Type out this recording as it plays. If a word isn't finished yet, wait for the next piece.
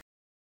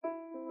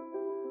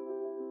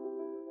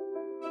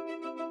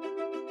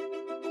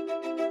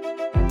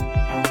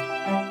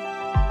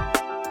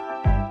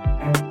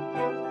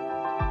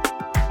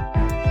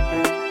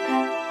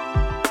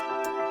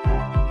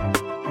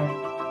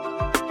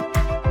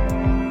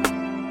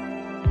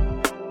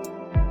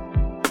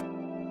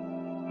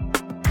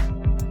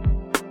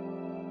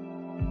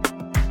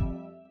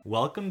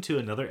Welcome to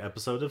another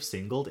episode of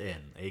Singled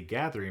In, a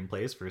gathering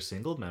place for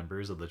single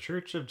members of the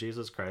Church of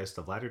Jesus Christ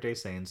of Latter-day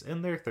Saints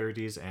in their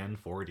 30s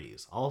and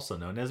 40s, also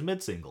known as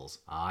Midsingles.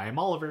 I'm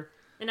Oliver.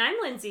 And I'm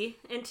Lindsay,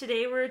 and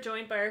today we're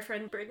joined by our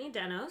friend Brittny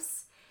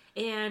Denos,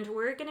 and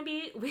we're going to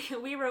be,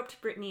 we roped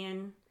Brittny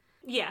in.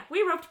 Yeah,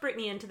 we roped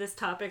Brittny into this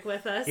topic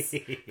with us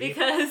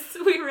because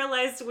we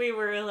realized we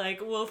were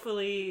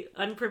woefully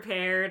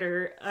unprepared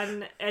or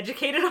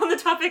uneducated on the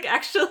topic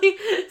actually.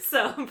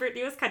 So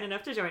Brittny was kind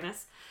enough to join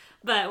us.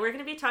 But we're going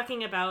to be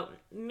talking about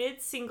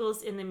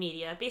mid-singles in the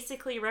media,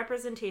 basically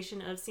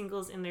representation of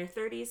singles in their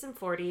 30s and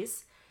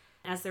 40s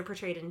as they're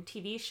portrayed in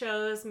TV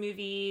shows,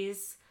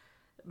 movies,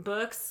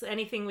 books,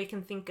 anything we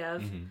can think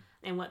of,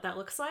 and what that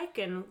looks like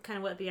and kind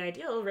of what the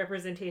ideal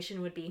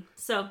representation would be.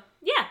 So,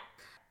 yeah.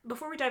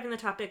 Before we dive in the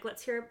topic,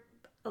 let's hear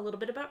a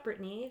little bit about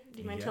Brittny.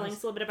 Do you mind telling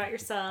us a little bit about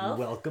yourself?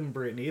 Welcome,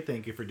 Brittny.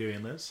 Thank you for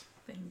doing this.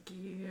 Thank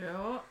you.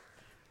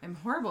 I'm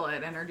horrible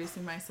at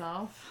introducing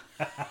myself.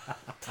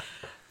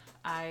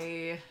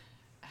 I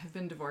have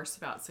been divorced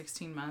about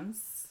 16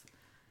 months.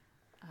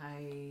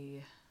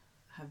 I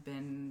have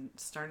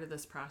started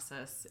this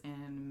process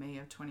in May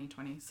of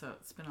 2020, so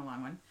it's been a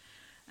long one.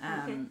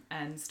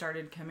 And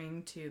started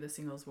coming to the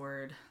singles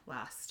ward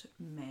last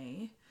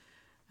May.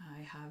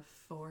 I have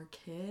 4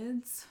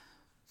 kids,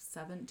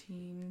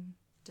 17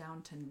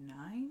 down to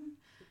 9,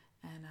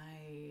 and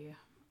I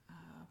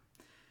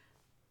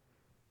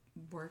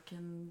work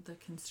in the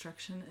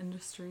construction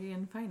industry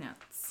and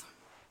finance.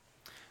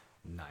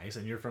 Nice.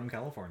 And you're from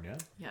California?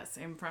 Yes,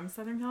 I'm from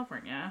Southern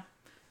California.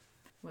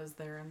 Was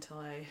there until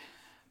I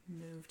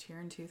moved here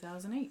in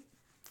 2008.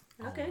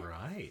 Okay. All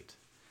right.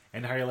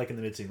 And how are you liking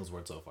the Midsingles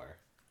ward so far?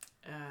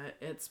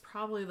 It's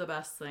probably the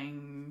best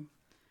thing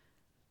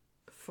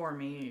for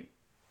me,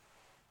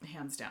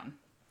 hands down.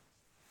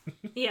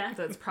 Yeah.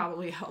 That's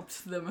probably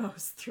helped the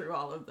most through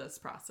all of this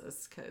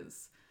process,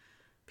 because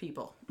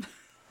people.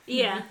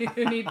 Yeah.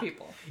 You need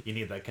people. You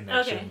need that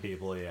connection, Okay.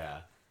 people,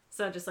 yeah.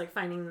 So just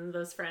finding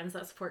those friends,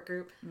 that support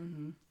group.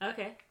 Mm-hmm.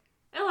 Okay.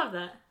 I love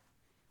that.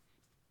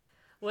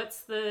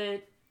 What's the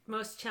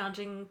most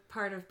challenging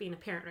part of being a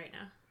parent right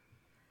now?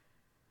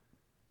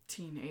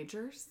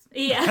 Teenagers.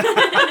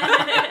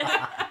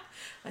 Yeah.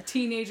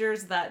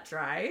 Teenagers that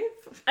drive.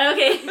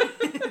 Okay.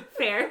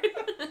 Fair.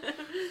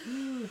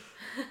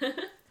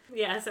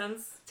 Yeah,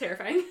 sounds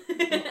terrifying.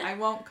 I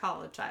won't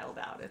call a child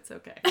out. It's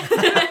okay.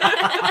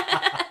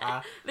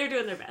 They're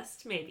doing their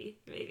best. Maybe.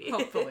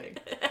 Hopefully.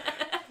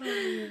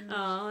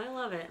 Oh, I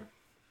love it.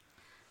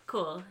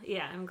 Cool.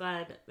 Yeah, I'm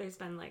glad there's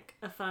been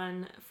a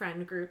fun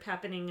friend group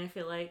happening, I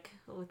feel like,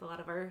 with a lot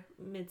of our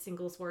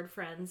mid-singles ward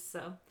friends.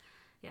 So,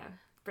 yeah,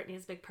 Brittny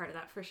is a big part of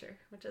that for sure,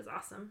 which is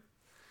awesome.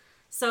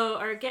 So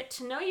our get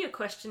to know you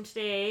question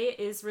today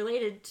is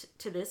related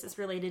to this. It's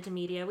related to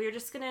media. We were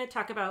just going to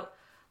talk about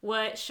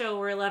what show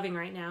we're loving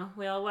right now.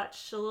 We all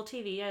watch a little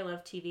TV. I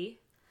love TV.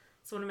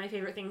 It's one of my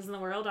favorite things in the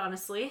world,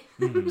 honestly.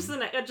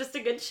 Just a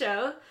good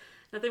show.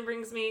 Nothing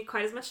brings me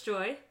quite as much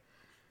joy.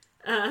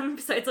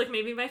 Besides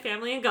maybe my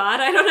family and God.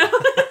 I don't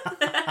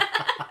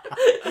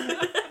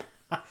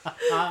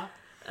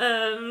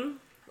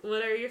know.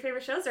 What are your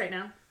favorite shows right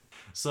now?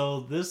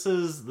 So this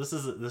is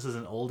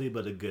an oldie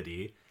but a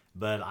goodie,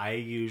 but I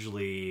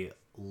usually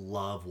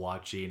love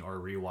watching or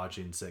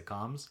rewatching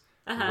sitcoms.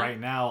 Right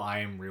now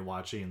I'm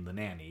rewatching The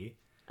Nanny.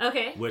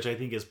 Okay. Which I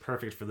think is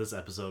perfect for this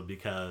episode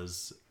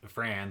because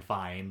Fran,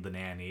 the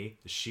nanny,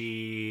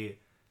 she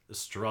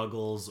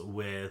struggles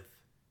with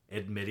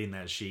admitting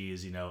that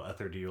she's, a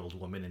 30-year-old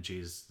woman and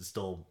she's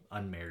still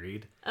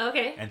unmarried.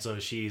 Okay. And so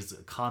she's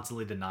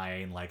constantly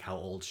denying how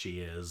old she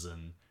is,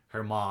 and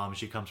her mom,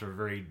 she comes from a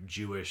very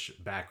Jewish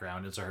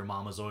background, and so her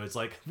mom is always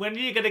like, when are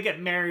you going to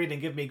get married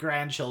and give me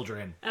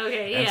grandchildren?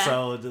 Okay, yeah. And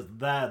so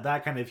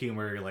that kind of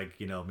humor,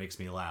 makes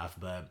me laugh.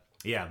 But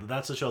yeah,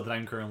 that's the show that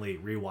I'm currently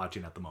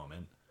rewatching at the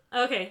moment.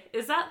 Okay.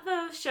 Is that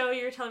the show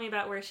you were telling me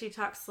about where she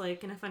talks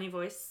in a funny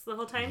voice the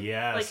whole time?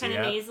 Yes. Kind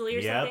of nasally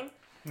or something?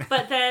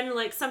 But then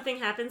something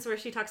happens where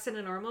she talks in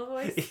a normal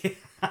voice?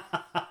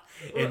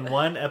 In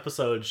one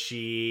episode,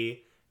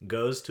 she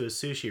goes to a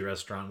sushi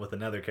restaurant with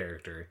another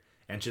character,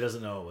 and she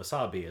doesn't know what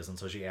wasabi is, and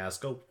so she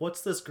asks, "Oh,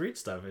 what's this Greek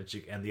stuff?"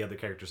 And the other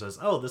character says,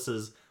 "Oh, this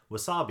is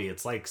wasabi.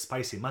 It's like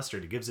spicy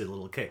mustard. It gives you a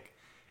little kick."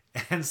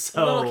 And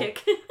so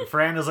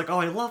Fran is like, "Oh,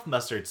 I love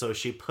mustard." So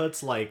she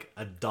puts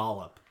a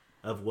dollop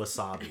of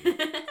wasabi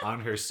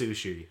on her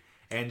sushi,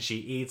 and she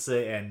eats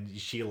it, and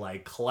she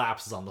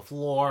collapses on the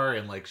floor,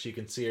 and she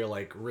can see her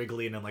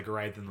wriggling and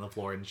writhing on the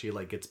floor, and she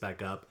gets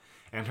back up,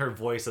 and her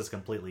voice has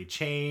completely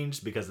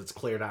changed because it's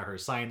cleared out her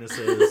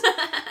sinuses.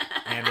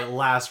 And it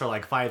lasts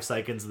for 5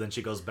 seconds, and then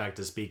she goes back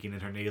to speaking in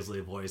her nasally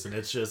voice, and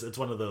it's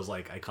one of those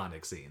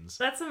iconic scenes.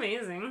 That's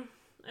amazing.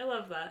 I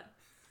love that.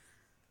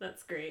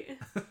 That's great.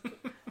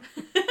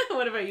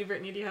 What about you,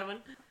 Brittny? Do you have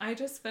one? I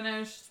just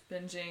finished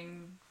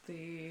binging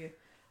the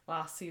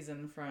last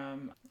season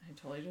from, I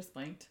totally just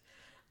blanked.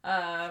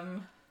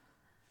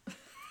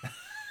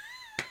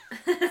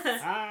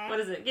 What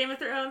is it? Game of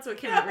Thrones? What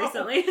came out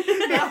recently?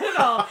 Not at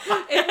all.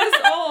 It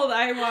was old.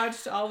 I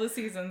watched all the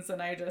seasons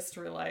and I just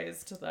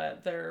realized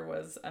that there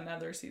was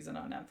another season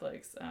on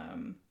Netflix.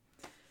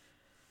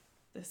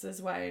 This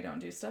is why I don't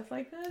do stuff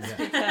like this. Yeah.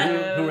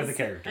 Because Who are the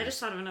characters? I just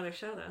thought of another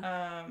show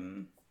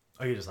though.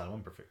 Oh, you just thought of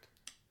one. Perfect.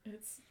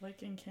 It's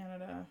like in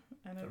Canada,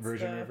 and it's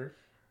Virgin River.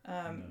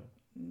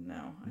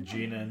 No.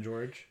 Gina and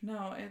George.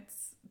 No,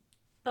 it's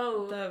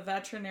Oh. the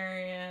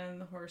veterinarian,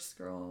 the horse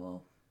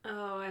girl.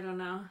 Oh, I don't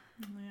know.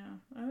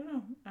 Yeah, I don't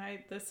know.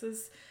 This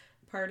is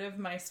part of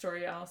my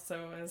story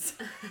also is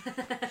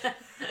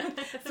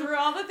through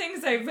all the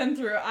things I've been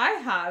through, I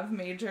have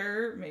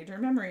major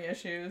memory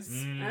issues.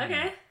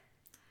 Okay.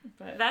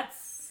 But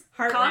that's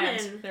Heartland.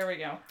 common. There we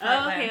go. Oh,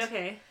 Heartland.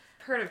 okay.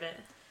 Heard of it.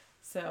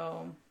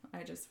 So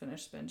I just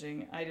finished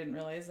binging. I didn't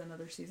realize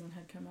another season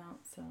had come out,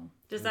 so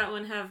Does that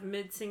one have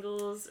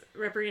mid-singles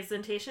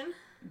representation?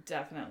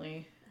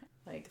 definitely.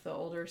 Like the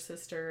older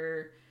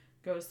sister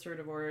goes through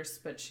divorce,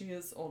 but she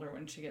is older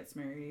when she gets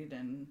married,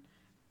 and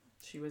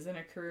she was in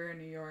a career in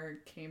New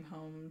York, came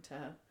home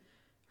to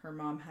her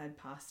mom had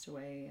passed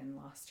away and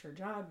lost her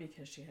job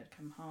because she had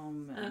come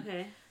home. And,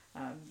 Okay.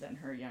 then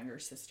her younger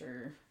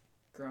sister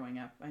growing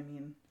up. I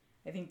mean,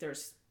 I think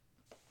there's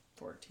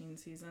 14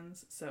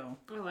 seasons, so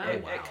Oh, wow.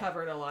 it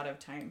covered a lot of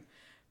time.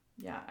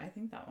 Yeah, I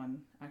think that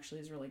one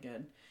actually is really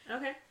good.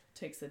 Okay.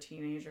 Takes a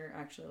teenager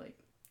actually like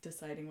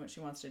deciding what she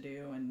wants to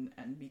do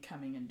and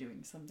becoming and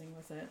doing something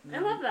with it. And I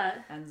love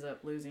that. ends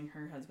up losing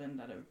her husband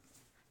at a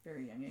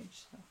very young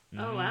age. So.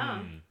 Oh,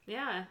 wow.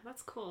 Yeah,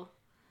 that's cool.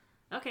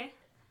 Okay.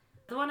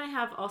 The one I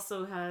have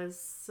also has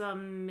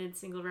some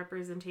mid-single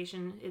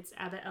representation. It's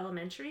Abbott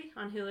Elementary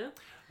on Hulu.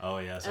 Oh,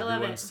 yes. I love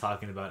Everyone's it.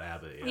 talking about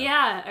Abbott. Yeah.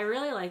 Yeah, I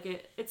really like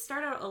it. It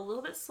started out a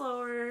little bit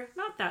slower.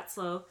 Not that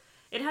slow.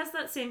 It has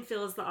that same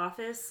feel as The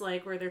Office,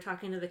 like where they're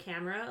talking to the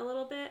camera a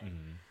little bit.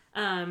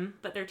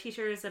 But they're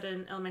teachers at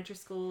an elementary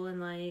school in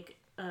like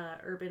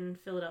urban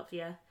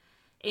Philadelphia.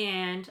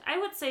 And I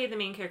would say the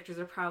main characters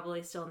are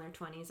probably still in their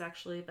 20s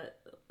actually, but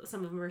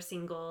some of them are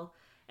single.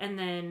 And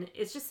then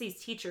it's just these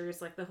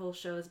teachers, like the whole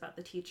show is about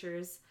the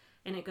teachers,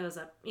 and it goes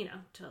up,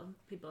 till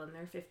people in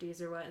their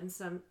 50s or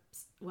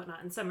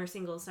whatnot, and some are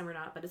single, some are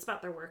not, but it's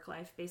about their work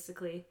life,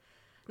 basically.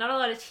 Not a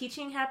lot of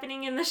teaching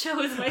happening in the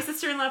show, as my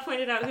sister-in-law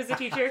pointed out, who's a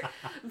teacher,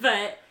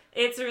 but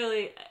it's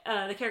really,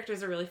 the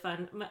characters are really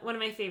fun. One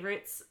of my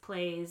favorites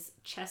plays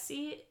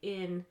Chessie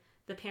in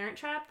The Parent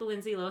Trap, the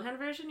Lindsay Lohan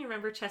version. You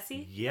remember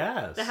Chessie?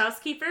 Yes. The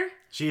housekeeper?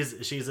 She's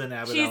in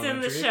Abbott She's Elementary?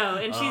 in the show,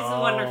 and she's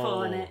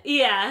wonderful in it.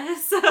 Yeah,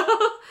 so...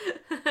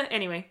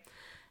 anyway.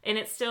 And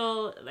it's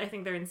still... I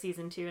think they're in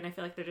season 2, and I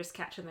feel like they're just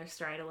catching their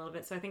stride a little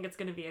bit, so I think it's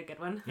going to be a good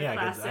one. Yeah,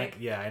 classic.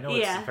 I know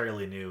it's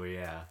fairly new,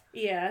 yeah.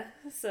 Yeah,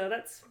 so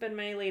that's been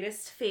my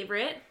latest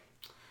favorite.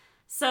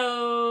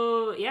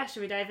 So, yeah,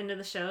 should we dive into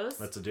the shows?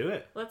 Let's do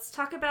it. Let's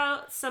talk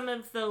about some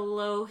of the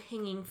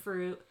low-hanging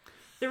fruit.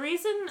 The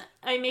reason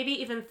I maybe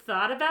even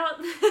thought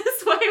about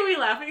this, why are we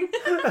laughing?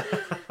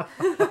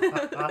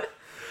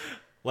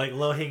 Like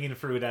low-hanging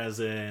fruit as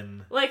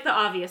in... Like the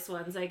obvious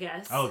ones, I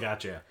guess. Oh,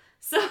 gotcha.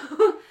 So,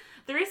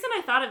 the reason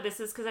I thought of this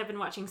is because I've been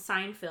watching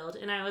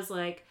Seinfeld, and I was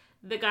like,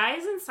 the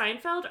guys in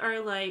Seinfeld are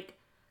like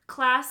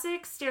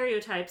classic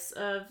stereotypes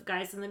of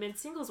guys in the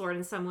mid-singles ward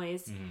in some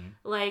ways.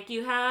 Like,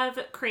 you have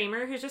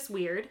Kramer, who's just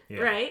weird,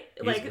 right?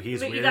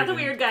 He's weird, you got the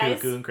weird guys.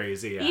 Cuckoo and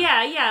crazy,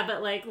 Yeah,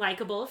 but like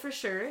likable for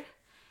sure.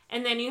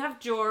 And then you have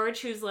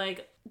George, who's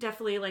like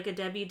definitely like a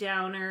Debbie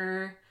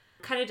Downer,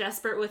 kind of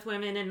desperate with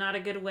women in not a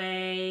good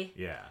way.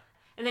 Yeah.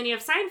 And then you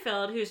have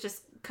Seinfeld, who's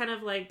just kind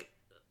of like...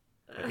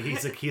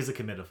 He's a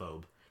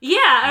commitophobe. Yeah,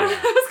 I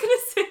was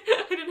gonna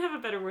say, I didn't have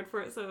a better word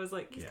for it, so I was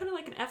like, he's kind of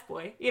like an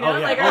F-boy,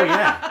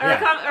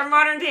 our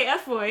modern day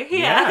F-boy.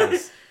 Yeah.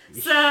 Yes.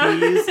 So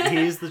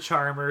he's the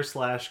charmer /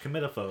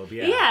 commitophobe.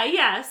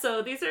 Yeah.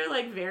 So these are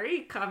like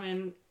very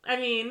common. I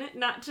mean,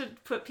 not to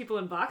put people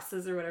in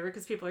boxes or whatever,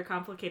 because people are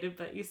complicated,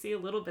 but you see a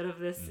little bit of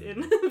this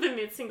in the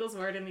mid-singles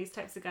ward in these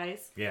types of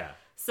guys. Yeah.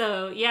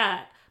 So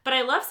yeah, but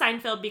I love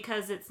Seinfeld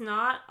because it's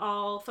not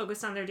all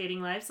focused on their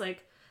dating lives.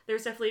 Like,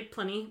 there's definitely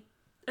plenty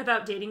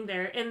about dating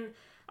there, and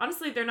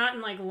honestly, they're not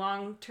in like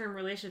long-term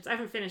relationships. I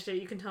haven't finished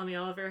it. You can tell me,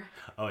 Oliver.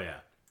 Oh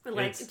yeah.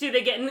 Like, do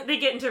they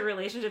get into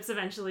relationships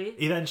eventually?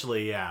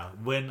 Eventually, yeah.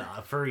 When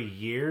for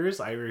years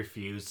I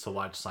refused to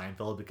watch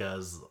Seinfeld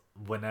because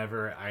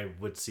whenever I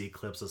would see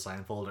clips of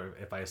Seinfeld or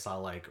if I saw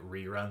like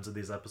reruns of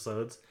these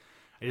episodes,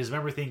 I just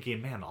remember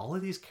thinking, man, all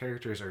of these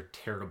characters are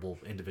terrible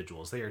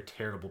individuals. They are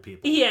terrible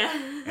people. Yeah.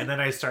 And then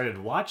I started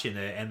watching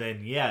it, and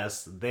then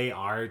yes, they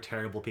are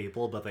terrible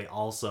people, but they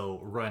also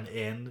run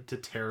into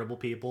terrible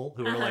people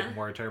who are like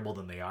more terrible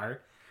than they are,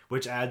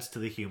 which adds to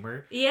the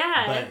humor.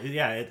 Yeah. But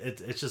yeah,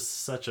 it's just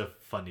such a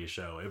funny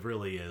show. It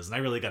really is. And I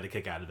really got a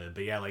kick out of it.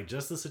 But yeah, like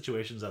just the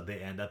situations that they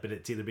end up in,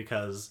 it's either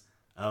because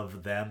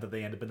of them that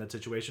they end up in that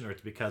situation, or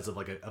it's because of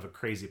like a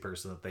crazy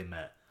person that they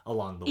met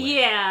along the way.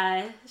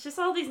 Yeah, it's just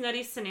all these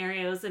nutty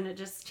scenarios, and it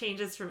just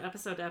changes from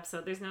episode to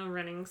episode. There's no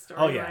running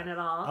storyline at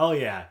all. Oh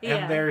yeah,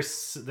 and they're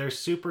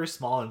super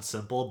small and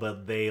simple,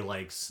 but they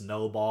like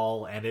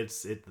snowball, and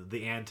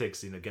the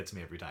antics gets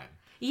me every time.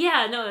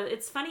 Yeah, no,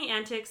 it's funny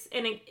antics,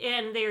 and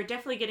they're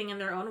definitely getting in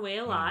their own way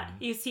a lot.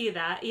 You see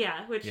that,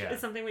 which is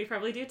something we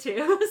probably do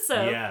too.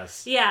 So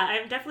yes, yeah,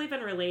 I've definitely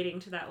been relating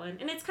to that one,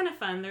 and it's kind of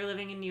fun. They're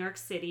living in New York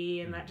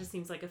City, and that just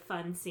seems like a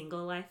fun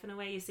single life in a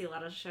way. You see a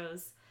lot of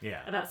shows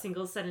about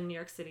singles set in New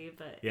York City,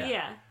 but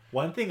yeah.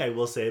 One thing I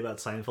will say about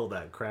Seinfeld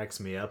that cracks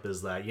me up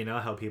is that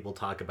how people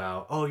talk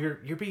about, oh,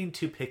 you're being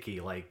too picky,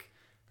 like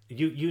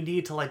you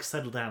need to like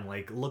settle down,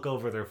 like look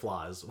over their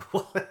flaws.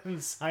 Well, in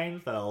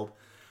Seinfeld,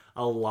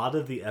 a lot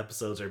of the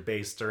episodes are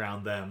based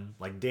around them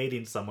like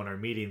dating someone or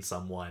meeting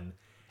someone,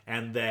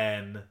 and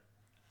then,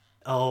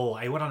 oh,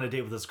 I went on a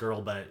date with this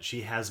girl, but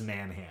she has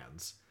man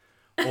hands,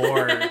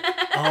 or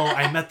oh,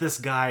 I met this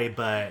guy,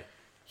 but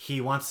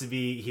he wants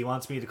me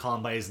to call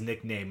him by his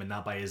nickname and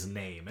not by his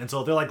name, and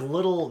so they're like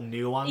little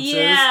nuances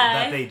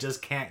that they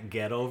just can't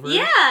get over.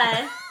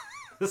 Yeah.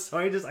 So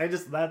I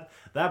just that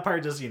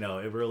part just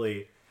it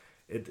really.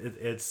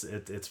 It's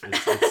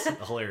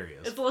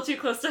hilarious. It's a little too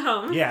close to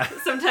home. Yeah.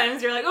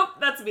 Sometimes you're like, oh,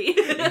 that's me.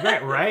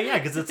 right, yeah,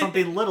 because it's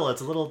something little.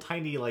 It's a little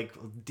tiny like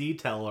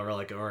detail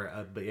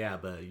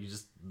but you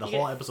just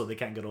whole episode they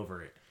can't get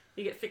over it.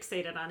 You get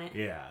fixated on it.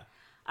 Yeah.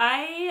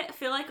 I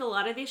feel like a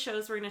lot of these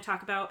shows we're going to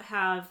talk about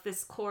have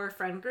this core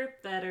friend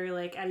group that are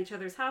like at each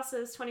other's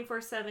houses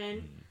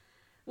 24/7.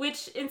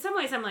 Which, in some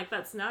ways, I'm like,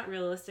 that's not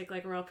realistic.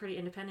 Like, we're all pretty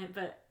independent.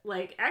 But,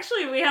 like,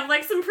 actually, we have,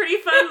 like, some pretty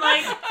fun,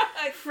 like,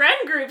 friend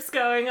groups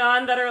going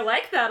on that are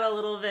like that a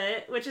little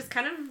bit, which is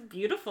kind of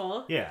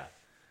beautiful. Yeah.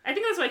 I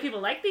think that's why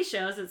people like these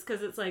shows. It's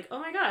because it's like, oh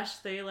my gosh,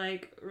 they,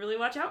 like, really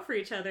watch out for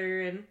each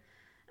other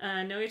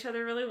and know each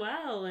other really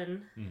well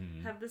and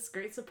have this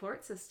great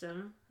support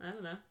system. I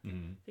don't know.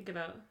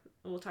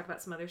 We'll talk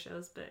about some other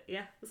shows, but,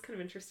 yeah, it's kind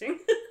of interesting.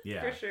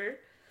 Yeah. For sure.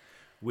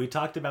 We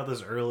talked about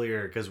this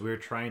earlier because we were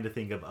trying to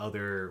think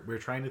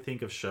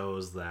of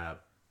shows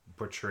that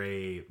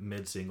portray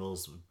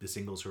mid-singles, the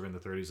singles who are in the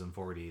 30s and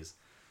 40s.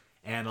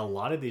 And a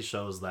lot of these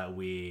shows that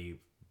we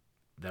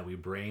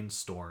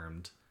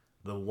brainstormed,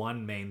 the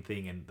one main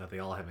thing that they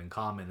all have in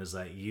common is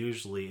that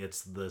usually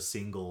it's the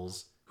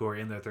singles who are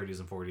in their 30s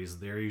and 40s.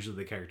 They're usually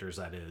the characters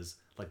that is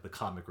like the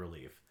comic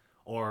relief,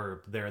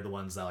 or they're the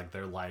ones that like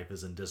their life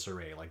is in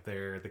disarray. Like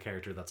they're the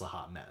character that's a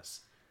hot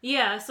mess.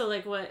 Yeah, so,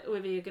 like, what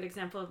would be a good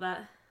example of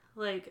that?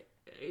 Like,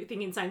 are you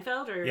thinking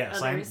Seinfeld or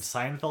others?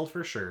 Seinfeld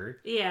for sure.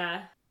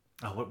 Yeah.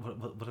 Oh,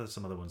 what are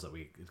some other ones that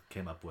we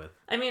came up with?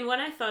 I mean, one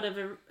I thought of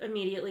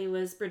immediately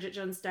was Bridget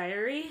Jones'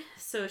 Diary.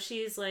 So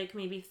she's, like,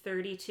 maybe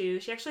 32.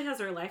 She actually has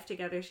her life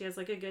together. She has,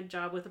 like, a good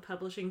job with a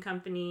publishing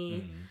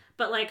company.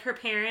 But, like, her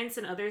parents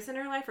and others in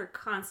her life are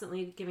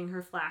constantly giving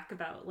her flack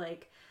about,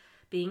 like,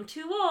 being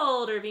too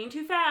old or being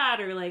too fat,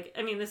 or like,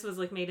 I mean, this was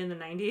like made in the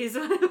 90s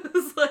when it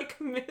was like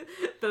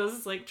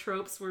those like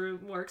tropes were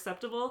more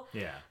acceptable.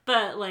 Yeah.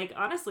 But like,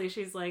 honestly,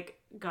 she's like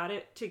got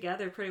it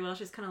together pretty well.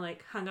 She's kind of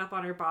like hung up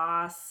on her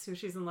boss who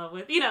she's in love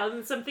with,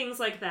 and some things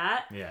like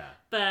that. Yeah.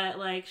 But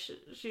like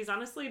she's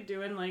honestly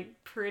doing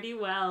like pretty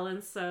well.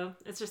 And so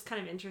it's just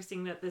kind of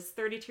interesting that this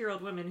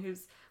 32-year-old woman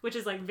which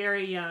is like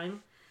very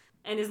young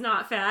and is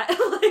not fat,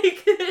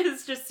 like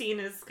is just seen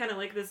as kind of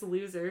like this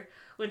loser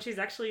when she's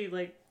actually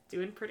like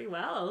doing pretty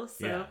well.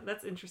 So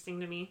that's interesting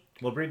to me.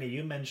 Well, Brittny,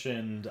 you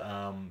mentioned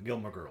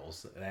Gilmore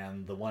Girls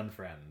and the one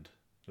friend.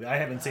 I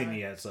haven't seen it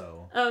yet,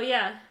 so. Oh,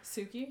 yeah.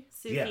 Suki?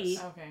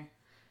 Yes. Okay.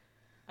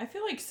 I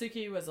feel like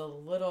Suki was a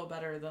little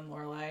better than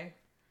Lorelai.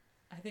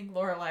 I think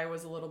Lorelai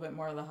was a little bit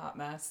more of the hot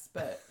mess,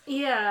 but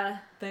yeah,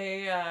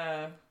 they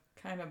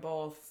kind of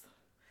both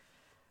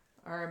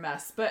are a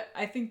mess. But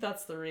I think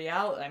that's the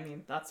reality. I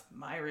mean, that's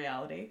my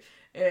reality,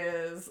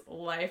 is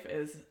life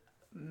is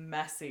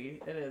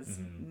messy. It is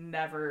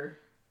never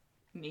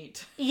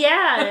neat.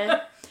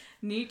 Yeah.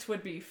 Neat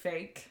would be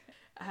fake.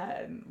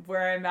 And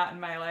where I'm at in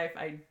my life,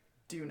 I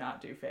do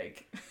not do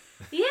fake.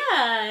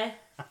 Yeah.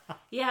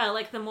 Yeah,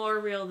 like the more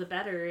real the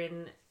better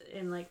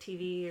in like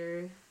TV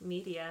or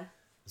media.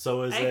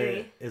 So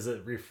is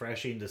it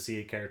refreshing to see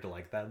a character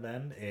like that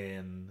then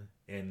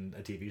in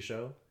a TV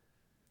show?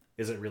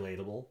 Is it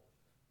relatable?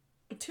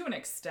 To an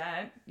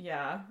extent,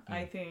 yeah.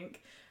 I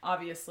think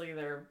obviously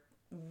they're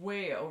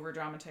way over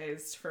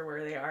dramatized for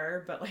where they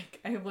are, but like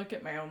I look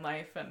at my own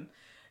life and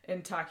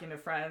in talking to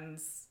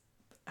friends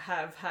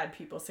have had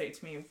people say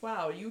to me,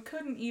 wow, you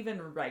couldn't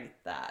even write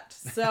that.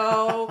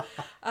 So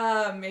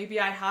maybe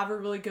I have a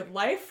really good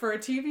life for a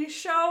TV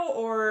show,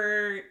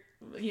 or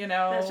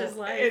that's just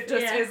life. It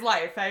just is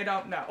life. I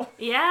don't know.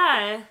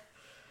 Yeah.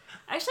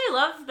 I actually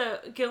love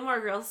the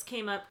Gilmore Girls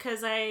came up because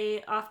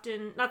I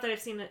often, not that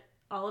I've seen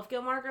all of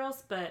Gilmore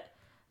Girls, but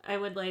I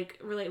would like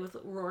relate with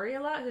Rory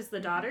a lot, who's the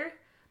daughter.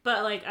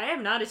 But, like, I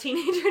am not a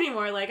teenager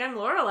anymore. Like, I'm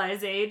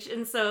Lorelai's age.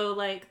 And so,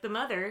 like, the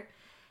mother.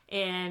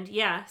 And,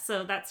 yeah,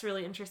 so that's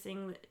really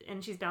interesting.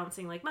 And she's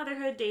balancing, like,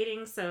 motherhood,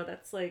 dating. So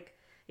that's, like,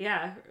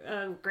 yeah,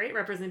 a great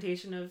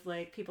representation of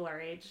like people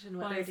our age and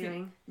what they're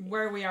doing.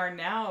 Where we are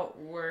now,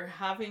 we're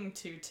having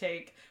to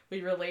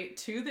we relate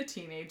to the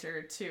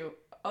teenager to,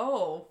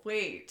 oh,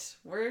 wait,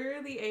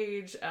 we're the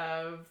age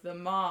of the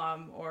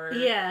mom or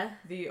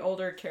the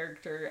older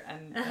character,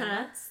 and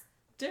that's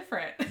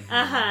different.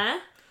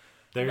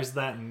 There's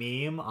that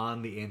meme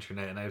on the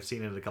internet, and I've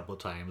seen it a couple of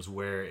times,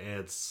 where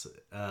it's,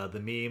 the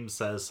meme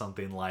says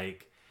something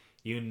like,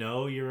 you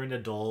know you're an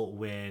adult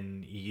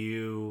when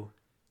you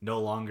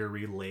no longer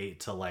relate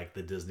to like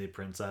the Disney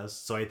princess.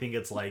 So I think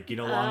it's like you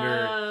no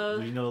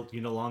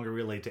longer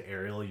relate to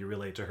Ariel, you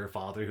relate to her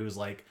father, who's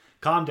like,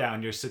 calm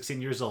down, you're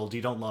 16 years old,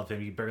 you don't love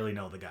him, you barely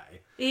know the guy.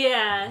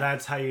 Yeah.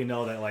 That's how you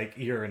know that like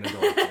you're an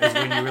adult, is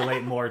when you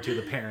relate more to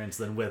the parents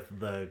than with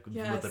the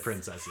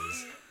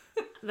princesses.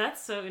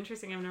 That's so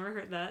interesting. I've never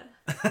heard that.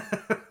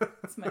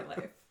 It's my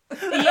life.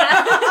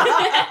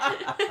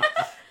 Yeah.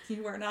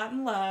 You are not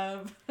in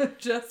love.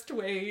 Just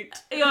wait.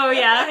 Oh,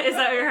 yeah. Is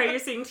that how you're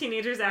seeing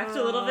teenagers act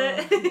a little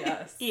bit?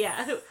 Yes.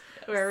 Yeah.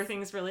 Where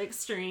everything's really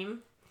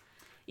extreme.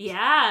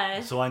 Yeah.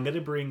 So I'm going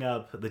to bring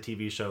up the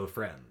TV show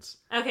Friends.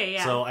 Okay,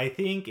 yeah. So I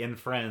think in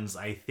Friends,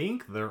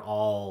 they're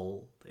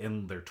all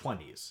in their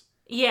 20s.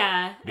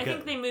 Yeah. I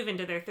think they move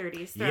into their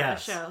 30s throughout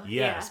the show.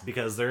 Yes,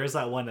 because there is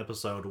that one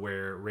episode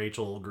where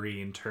Rachel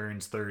Green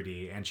turns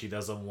 30 and she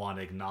doesn't want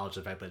to acknowledge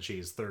the fact that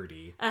she's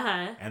 30.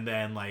 And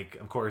then, like,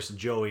 of course,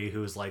 Joey,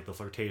 who's like the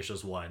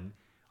flirtatious one,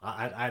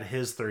 at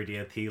his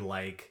 30th, he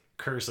like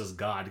curses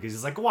God because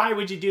he's like, why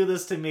would you do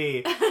this to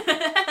me?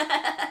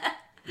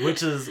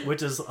 Which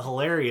is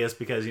hilarious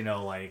because, you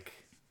know, like,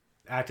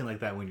 acting like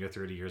that when you're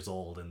 30 years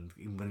old and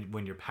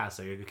when you're past,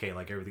 like, okay,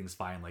 like, everything's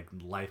fine, like,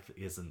 life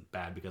isn't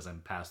bad because I'm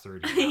past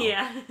 30 now.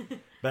 Yeah.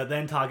 But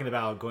then talking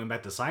about going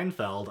back to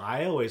Seinfeld,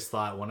 I always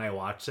thought when I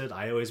watched it,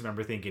 I always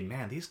remember thinking,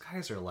 man, these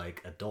guys are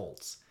like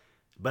adults.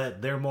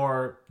 But they're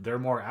more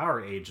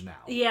our age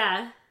now.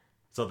 Yeah.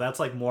 So that's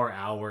like more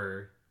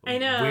our... I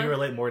know. We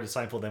relate more to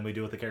Seinfeld than we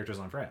do with the characters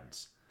on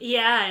Friends.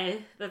 Yeah.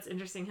 That's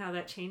interesting how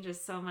that changes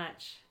so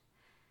much.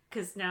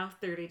 Because now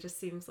 30 just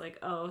seems like,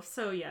 oh,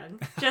 so young.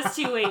 Just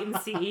you wait and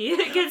see.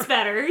 It gets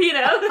better, you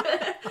know?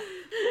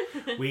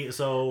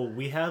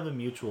 We have a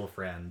mutual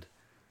friend,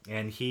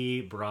 and he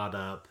brought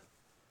up...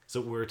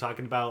 So we were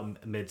talking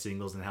about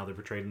Midsingles and how they're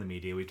portrayed in the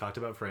media. We talked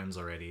about Friends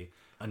already.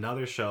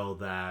 Another show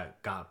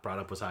that got brought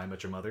up was How I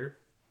Met Your Mother.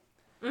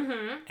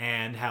 Mm-hmm.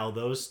 And how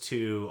those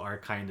two are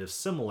kind of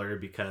similar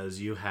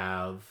because you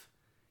have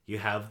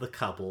the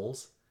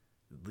couples.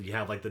 You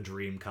have, like, the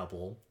dream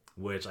couple,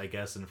 which I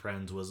guess in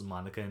Friends was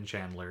Monica and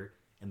Chandler.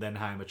 And then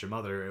How I Met Your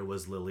Mother, it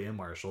was Lily and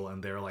Marshall,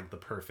 and they're like the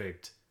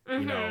perfect,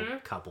 you know,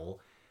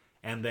 couple.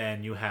 And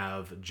then you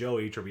have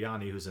Joey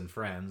Tribbiani, who's in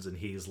Friends, and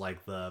he's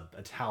like the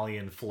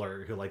Italian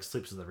flirt who like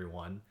sleeps with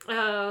everyone.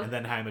 Oh. And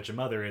then How I Met Your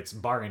Mother, it's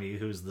Barney,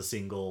 who's the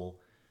single...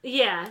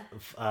 Yeah.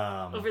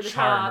 Over the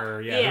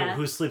charmer, top.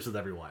 Who sleeps with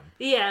everyone.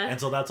 Yeah. And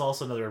so that's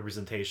also another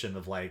representation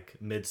of like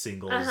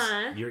mid-singles.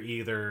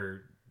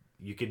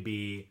 You could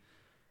be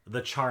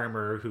the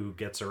charmer who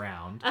gets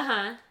around.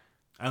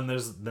 And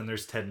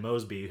there's Ted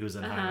Mosby, who's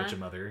in How I Met Your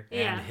Mother.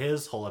 And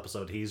his whole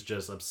episode, he's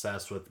just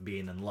obsessed with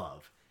being in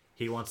love.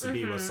 He wants to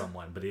be with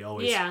someone, but he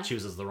always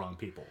chooses the wrong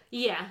people.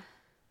 Yeah.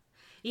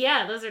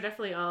 Yeah, those are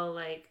definitely all,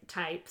 like,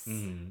 types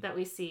that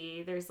we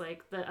see. There's,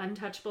 like, the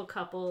untouchable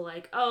couple,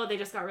 like, oh, they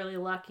just got really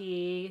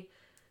lucky.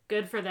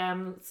 Good for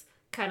them. It's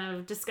kind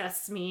of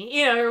disgusts me,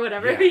 you know, or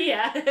whatever.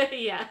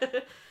 Yeah.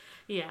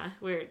 Yeah,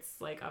 where it's,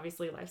 like,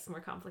 obviously life's more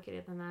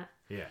complicated than that.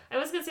 Yeah. I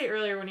was going to say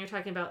earlier when you're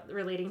talking about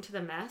relating to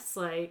the mess,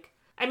 like,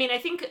 I mean, I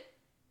think...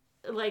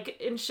 like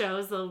in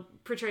shows they'll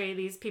portray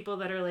these people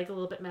that are like a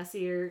little bit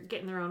messy or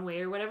get in their own way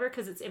or whatever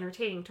because it's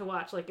entertaining to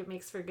watch, like it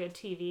makes for good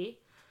TV.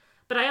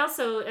 But I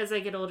also, as I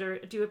get older,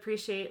 do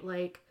appreciate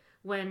like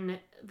when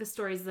the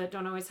stories that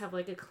don't always have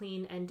like a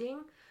clean ending,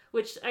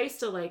 which I used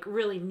to like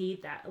really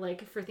need that,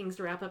 like for things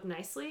to wrap up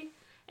nicely.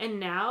 And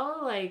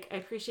now like I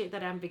appreciate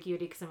that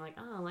ambiguity because I'm like,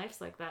 oh,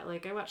 life's like that.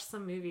 Like I watched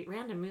some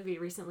random movie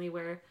recently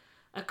where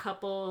a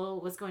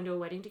couple was going to a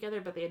wedding together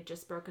but they had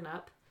just broken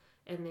up.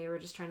 And they were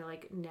just trying to,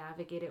 like,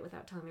 navigate it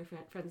without telling their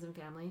friends and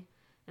family.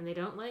 And they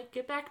don't, like,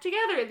 get back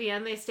together at the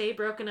end. They stay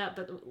broken up,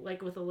 but,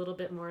 like, with a little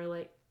bit more,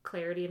 like,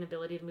 clarity and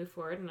ability to move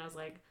forward. And I was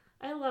like,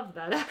 I love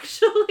that,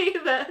 actually.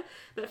 That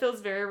feels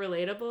very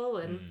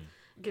relatable and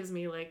gives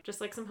me, like,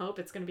 just, like, some hope.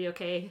 It's going to be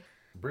okay.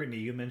 Brittany,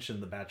 you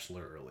mentioned The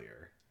Bachelor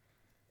earlier.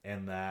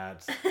 And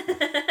that...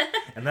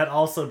 and that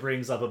also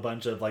brings up a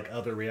bunch of, like,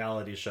 other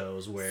reality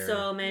shows where...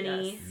 So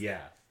many. Yes.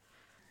 Yeah.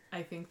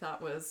 I think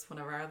that was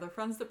one of our other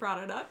friends that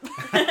brought it up.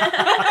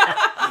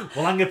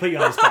 Well, I'm going to put you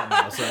on the spot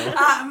now,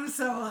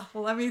 so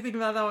let me think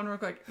about that one real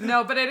quick.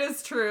 No, but it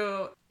is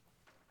true.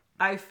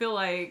 I feel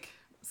like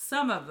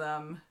some of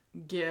them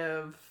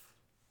give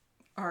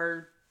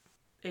our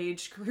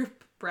age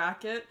group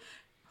bracket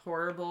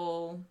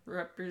horrible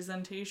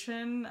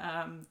representation,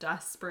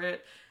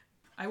 desperate.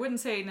 I wouldn't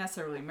say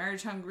necessarily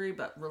marriage hungry,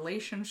 but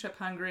relationship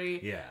hungry.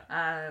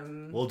 Yeah.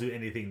 We'll do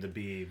anything to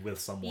be with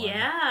someone.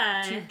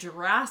 Yeah. To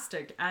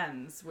drastic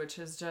ends, which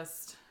is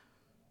just...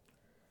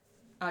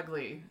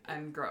 ugly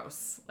and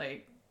gross.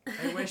 Like,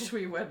 I wish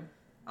we would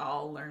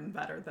all learn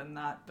better than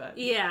that, but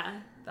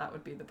that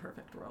would be the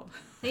perfect world.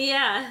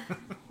 Yeah.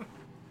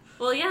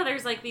 Well, yeah,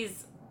 there's like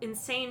these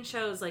insane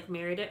shows like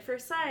Married at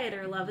First Sight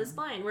or Love is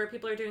Blind where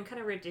people are doing kind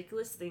of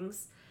ridiculous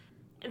things.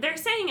 They're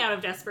saying out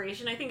of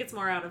desperation. I think it's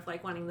more out of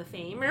like wanting the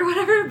fame or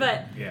whatever,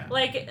 but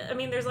like, I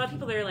mean, there's a lot of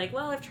people that are like,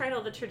 well, I've tried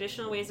all the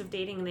traditional ways of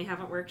dating and they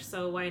haven't worked,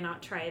 so why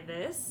not try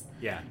this?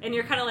 Yeah. And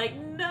you're kind of like,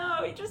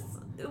 no, just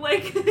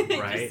like,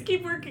 just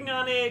keep working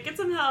on it, get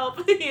some help,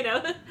 you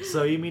know?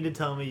 So you mean to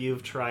tell me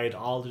you've tried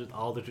all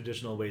the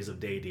traditional ways of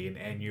dating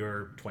and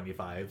you're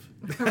 25?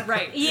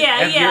 Right.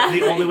 Yeah.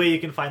 The only way you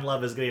can find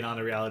love is getting on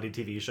a reality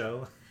TV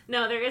show?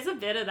 No, there is a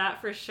bit of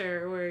that for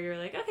sure where you're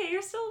like, okay,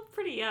 you're still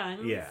pretty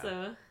young. Yeah.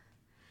 So,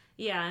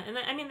 yeah. And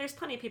then, I mean, there's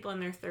plenty of people in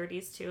their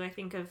 30s too. I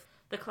think of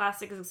the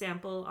classic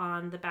example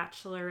on The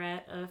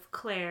Bachelorette of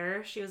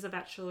Claire. She was a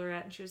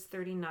bachelorette and she was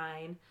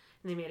 39.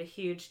 And they made a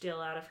huge deal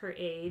out of her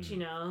age, you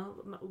know.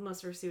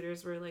 Most of her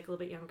suitors were like a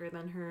little bit younger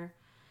than her.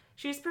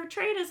 She was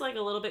portrayed as like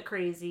a little bit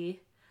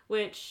crazy,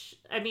 which,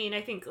 I mean,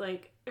 I think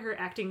like her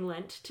acting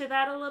lent to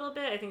that a little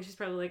bit. I think she's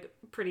probably like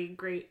a pretty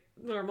great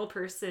normal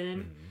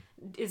person,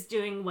 is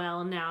doing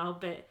well now,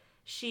 but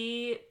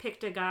she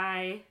picked a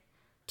guy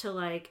to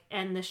like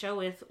end the show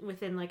with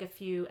within like a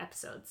few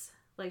episodes.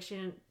 Like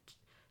she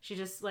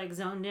just like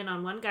zoned in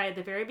on one guy at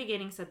the very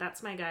beginning, said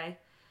that's my guy,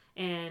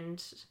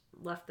 and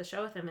left the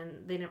show with him,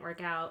 and they didn't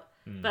work out.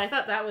 But I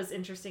thought that was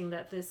interesting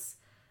that this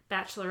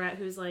bachelorette,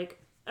 who's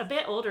like a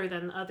bit older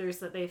than the others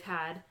that they've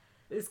had,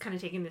 is kind of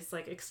taking this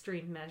like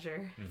extreme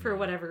measure for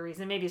whatever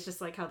reason. Maybe it's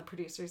just like how the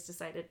producers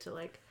decided to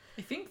like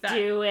I think that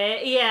do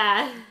it.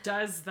 Yeah.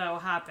 does though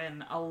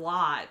happen a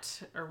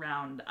lot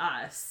around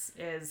us,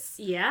 is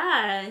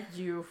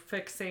you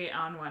fixate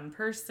on one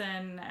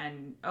person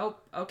and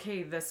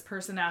okay, this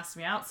person asked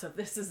me out, so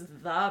this is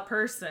the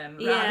person,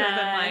 rather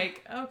than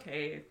like,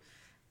 okay,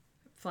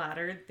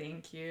 flattered,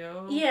 thank you,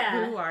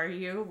 who are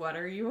you, what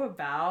are you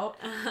about,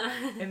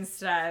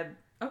 instead,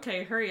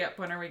 okay, hurry up,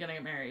 when are we gonna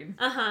get married?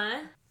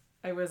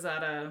 I was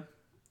at a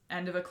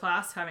end of a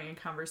class having a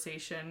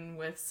conversation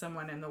with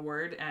someone in the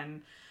Word,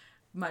 and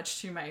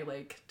much to my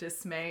like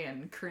dismay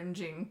and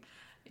cringing,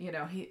 you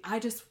know, I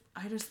just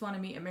want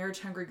to meet a marriage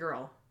hungry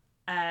girl.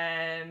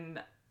 And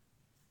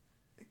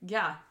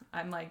yeah,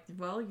 I'm like,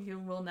 well, you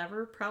will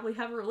never probably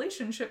have a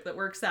relationship that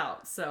works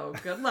out, so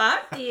good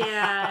luck. And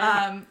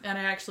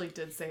I actually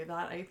did say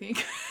that, I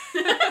think.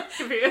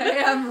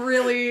 I am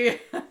really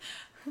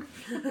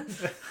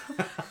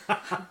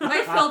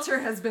my filter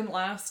has been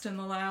lost in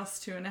the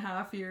last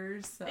 2.5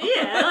 years, so.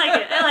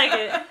 I like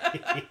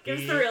it. Give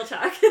us the real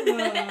talk.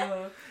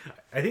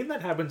 I think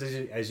that happens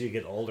as you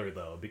get older,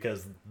 though,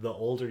 because the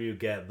older you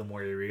get, the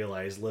more you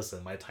realize,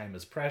 listen, my time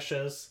is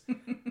precious.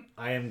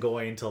 I am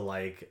going to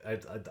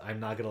I'm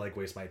not going to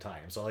waste my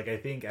time. So I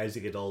think as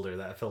you get older,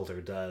 that filter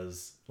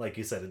does, like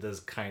you said, it does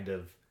kind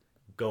of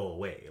go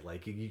away.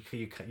 Like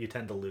you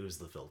tend to lose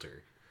the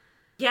filter.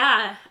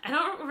 Yeah, I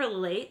don't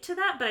relate to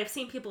that, but I've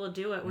seen people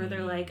do it where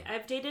they're like,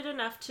 I've dated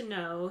enough to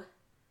know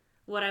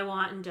what I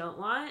want and don't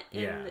want,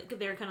 and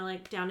they're kind of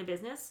like down to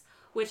business,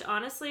 which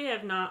honestly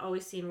I've not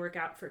always seen work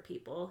out for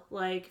people.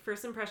 Like,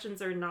 first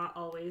impressions are not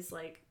always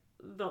like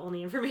the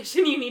only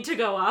information you need to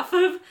go off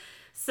of.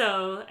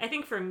 So I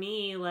think for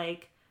me,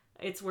 like,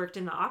 it's worked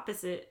in the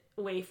opposite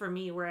way for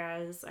me,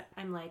 whereas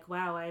I'm like,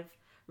 wow, I've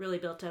really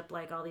built up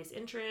like all these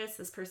interests,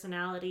 this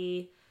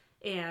personality,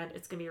 and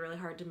it's going to be really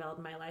hard to meld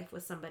my life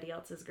with somebody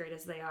else as great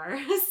as they are.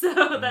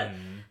 So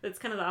that's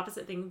kind of the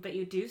opposite thing. But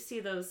you do see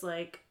those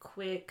like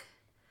quick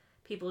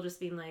people just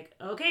being like,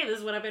 okay, this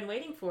is what I've been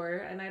waiting for.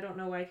 And I don't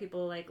know why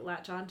people like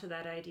latch on to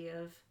that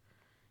idea of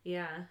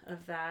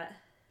that.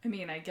 I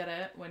mean, I get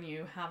it when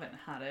you haven't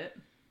had it.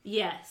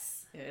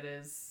 Yes. It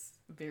is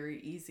very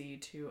easy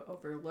to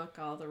overlook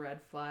all the red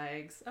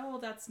flags. Oh,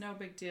 that's no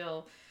big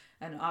deal.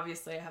 And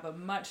obviously I have a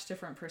much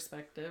different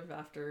perspective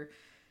after...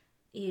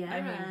 Yeah.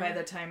 I mean, by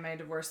the time my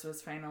divorce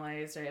was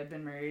finalized, I had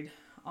been married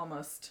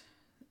almost,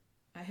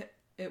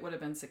 it would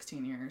have been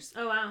 16 years.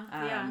 Oh, wow.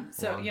 Yeah.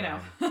 So, you know,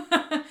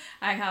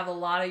 I have a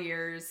lot of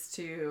years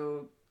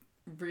to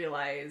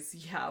realize,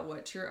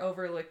 what you're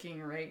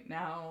overlooking right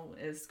now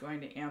is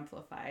going to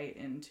amplify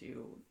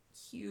into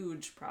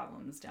huge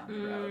problems down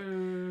the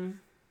road.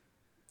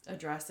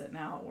 Address it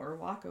now or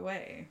walk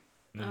away.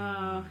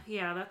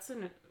 Yeah, that's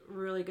a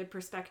really good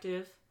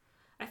perspective.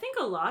 I think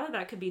a lot of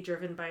that could be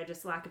driven by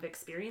just lack of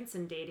experience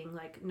in dating,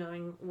 like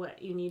knowing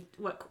what you need,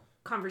 what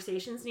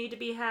conversations need to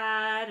be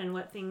had, and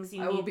what things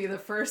you need. I will be the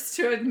first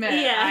to admit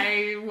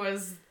I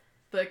was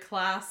the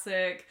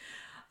classic,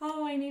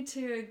 I need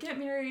to get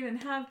married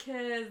and have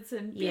kids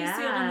and be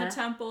sealed in the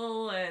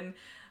temple, and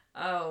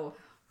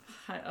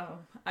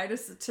I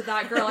just, to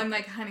that girl, I'm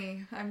like,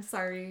 honey, I'm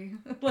sorry.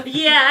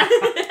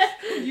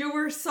 You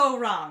were so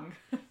wrong.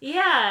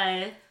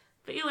 Yeah.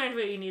 But you learned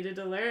what you needed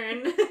to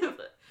learn.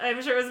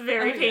 I'm sure it was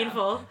very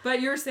painful. Yeah.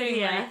 But you're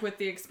saying, like, with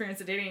the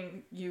experience of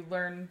dating, you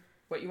learn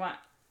what you want.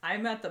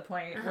 I'm at the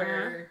point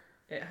where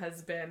it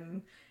has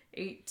been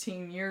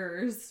 18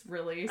 years,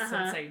 really, since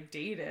I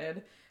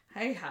dated.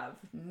 I have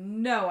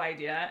no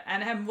idea,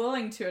 and I'm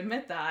willing to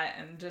admit that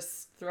and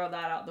just throw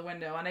that out the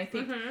window. And I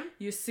think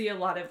you see a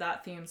lot of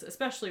that themes,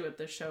 especially with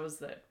the shows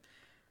that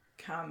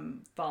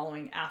come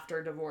following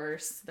after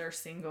divorce. They're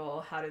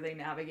single. How do they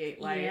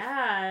navigate life?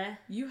 Yeah.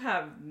 You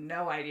have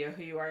no idea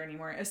who you are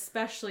anymore,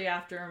 especially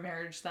after a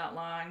marriage that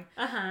long.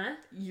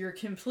 You're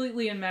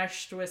completely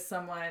enmeshed with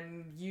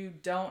someone. You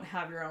don't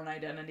have your own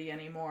identity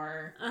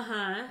anymore.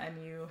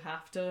 And you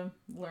have to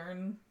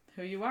learn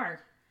who you are.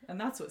 And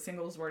that's what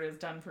Singles Word has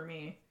done for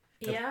me.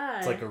 Yeah.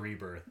 It's like a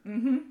rebirth. I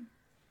mean,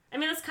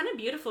 it's kind of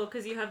beautiful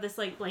because you have this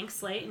like blank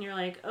slate and you're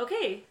like,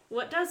 okay,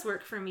 what does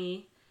work for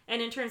me?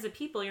 And in terms of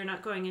people, you're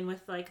not going in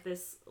with like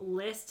this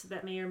list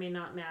that may or may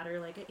not matter.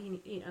 Like,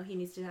 he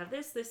needs to have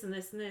this, this, and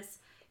this, and this.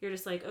 You're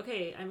just like,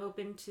 okay, I'm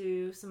open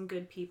to some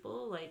good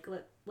people. Like,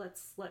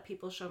 let's let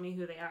people show me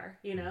who they are,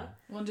 you know?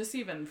 Well, just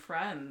even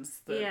friends.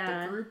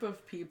 The group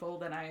of people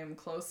that I am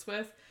close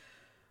with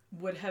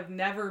would have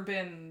never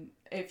been,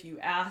 if you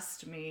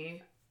asked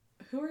me,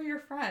 who are your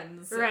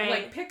friends? Right.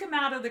 Like, pick them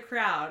out of the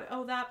crowd.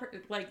 Oh,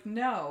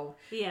 no.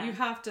 Yeah. You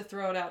have to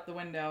throw it out the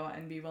window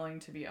and be willing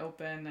to be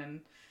open.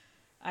 And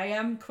I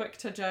am quick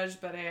to judge,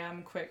 but I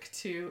am quick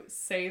to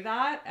say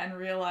that and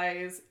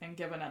realize and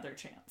give another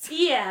chance.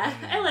 Yeah,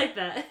 I like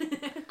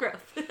that.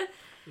 Growth.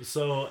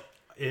 So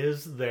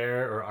is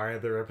there or are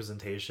there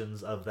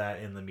representations of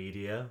that in the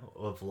media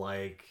of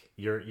like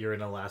you're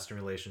in a lasting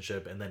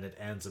relationship and then it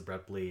ends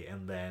abruptly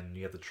and then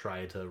you have to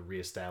try to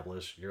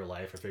reestablish your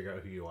life or figure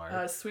out who you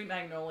are? Sweet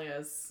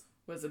Magnolias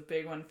was a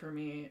big one for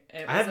me.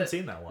 I haven't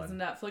seen that one. It was a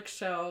Netflix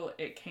show.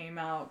 It came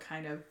out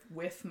kind of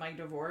with my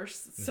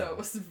divorce, so it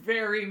was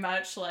very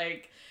much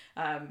like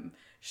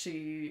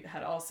she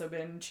had also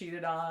been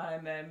cheated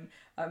on and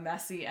a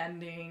messy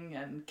ending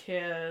and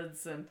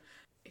kids, and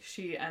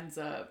she ends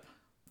up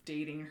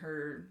dating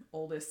her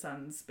oldest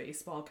son's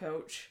baseball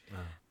coach.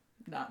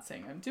 Not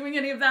saying I'm doing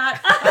any of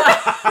that.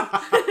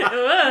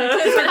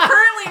 Because we're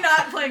currently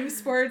not playing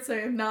sports. I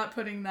am not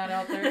putting that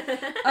out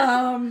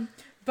there.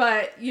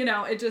 But,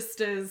 it just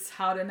is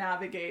how to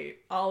navigate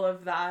all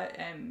of that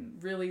and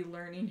really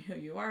learning who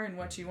you are and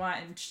what you want.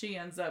 And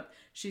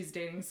she's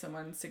dating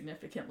someone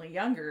significantly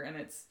younger, and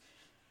it's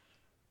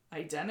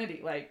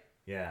identity. Like,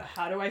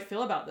 how do I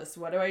feel about this?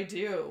 What do I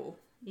do?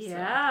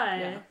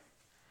 Yeah.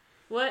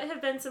 What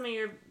have been some of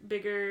your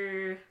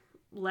bigger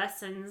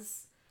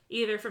lessons,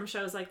 either from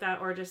shows like that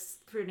or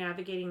just through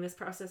navigating this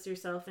process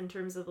yourself in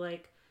terms of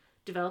like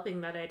developing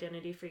that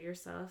identity for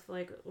yourself?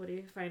 Like, what do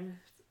you find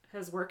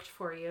has worked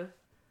for you?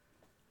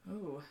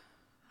 Oh,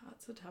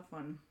 that's a tough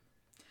one.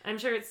 I'm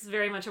sure it's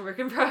very much a work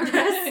in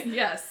progress.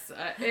 Yes,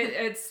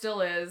 it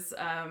still is.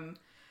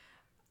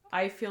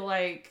 I feel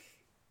like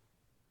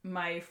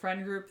my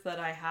friend group that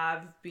I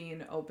have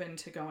being open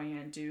to going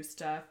and do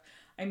stuff.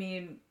 I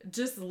mean,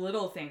 just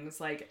little things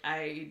like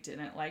I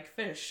didn't like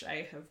fish.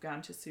 I have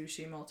gone to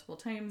sushi multiple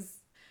times.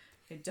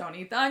 I don't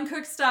eat the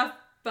uncooked stuff,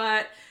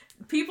 but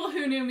people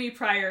who knew me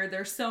prior,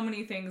 there's so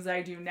many things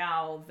I do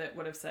now that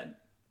would have said,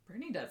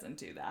 Brittny doesn't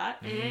do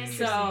that.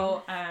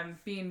 So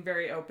being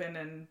very open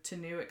and to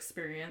new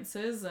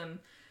experiences and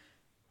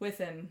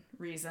within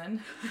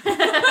reason,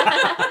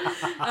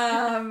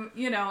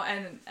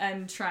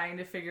 and trying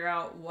to figure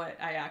out what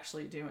I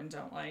actually do and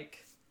don't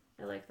like.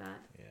 I like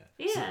that.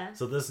 Yeah.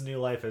 So this new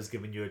life has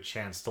given you a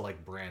chance to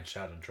like branch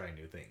out and try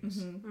new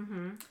things.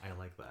 I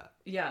like that.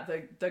 Yeah.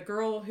 The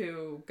girl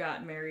who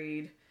got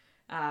married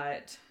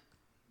at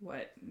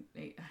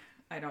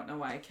I don't know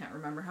why I can't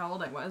remember how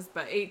old I was,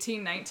 but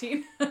 18,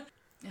 19.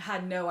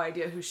 Had no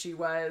idea who she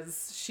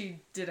was.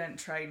 She didn't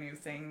try new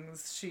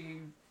things. She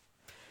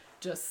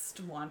just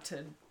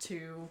wanted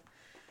to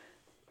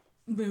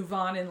move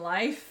on in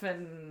life,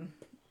 and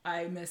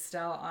I missed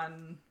out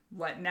on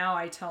what now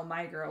I tell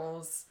my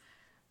girls,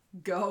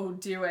 go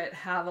do it,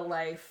 have a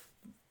life,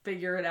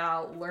 figure it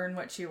out, learn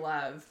what you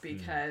love,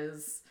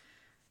 because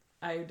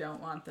I don't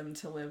want them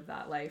to live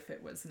that life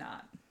it was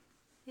not.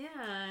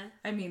 Yeah.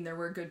 I mean, there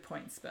were good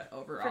points, but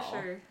overall.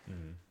 For sure.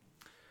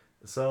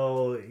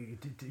 So,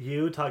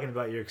 you talking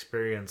about your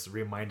experience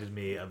reminded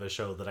me of a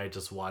show that I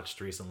just watched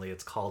recently.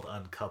 It's called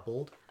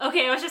Uncoupled.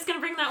 Okay, I was just going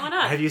to bring that one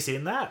up. Have you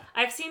seen that?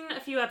 I've seen a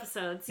few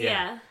episodes,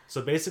 yeah.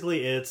 So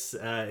basically it's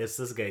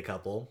this gay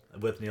couple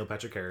with Neil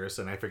Patrick Harris,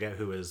 and I forget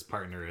who his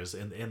partner is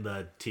in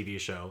the TV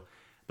show.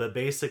 But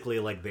basically,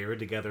 like, they were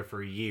together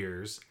for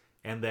years,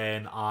 and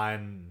then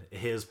on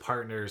his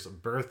partner's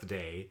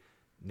birthday,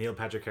 Neil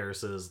Patrick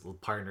Harris's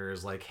partner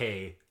is like,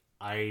 hey,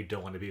 I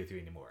don't want to be with you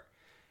anymore.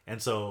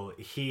 And so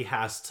he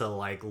has to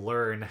like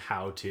learn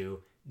how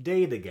to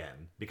date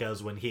again,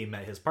 because when he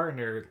met his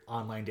partner,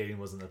 online dating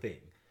wasn't a thing.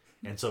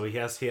 And so he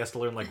has to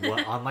learn like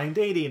what online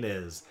dating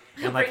is,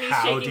 and like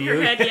how do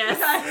you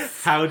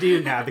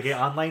navigate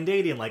online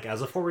dating like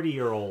as a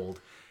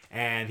 40-year-old.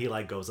 And he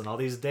like goes on all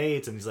these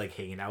dates, and he's like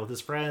hanging out with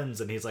his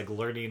friends, and he's like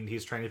learning,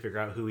 he's trying to figure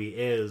out who he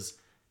is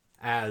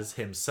as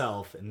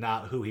himself and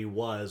not who he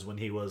was when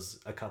he was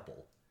a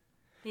couple.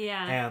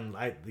 Yeah.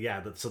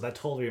 And so that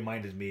totally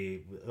reminded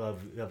me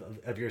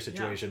of your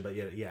situation, but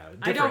yeah.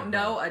 I don't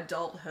know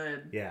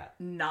adulthood. Yeah.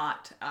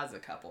 Not as a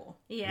couple.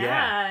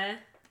 Yeah.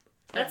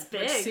 That's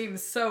big. Which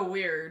seems so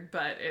weird,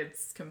 but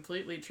it's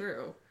completely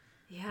true.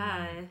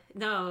 Yeah.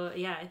 No,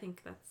 yeah, I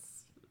think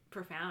that's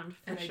profound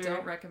for and sure. I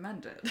don't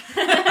recommend it.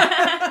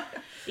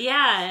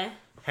 Yeah.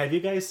 Have you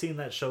guys seen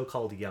that show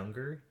called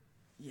Younger?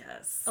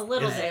 Yes. A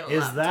little bit.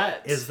 Is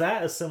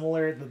that a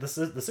similar?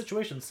 The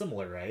situation's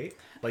similar, right?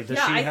 Like, does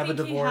she have a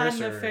divorce? I think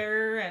he had an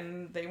affair,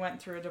 and they went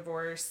through a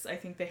divorce. I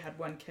think they had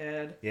one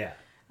kid. Yeah.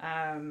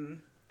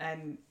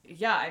 And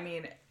yeah, I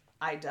mean,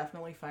 I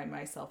definitely find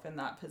myself in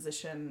that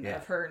position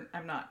of her.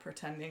 I'm not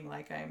pretending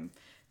like I'm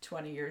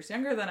 20 years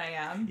younger than I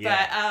am,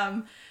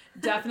 but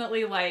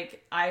definitely,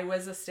 like, I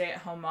was a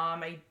stay-at-home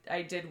mom.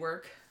 I did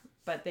work,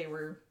 but they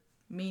were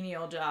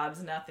menial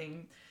jobs,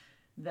 nothing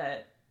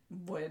that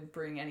would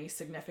bring any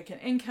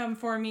significant income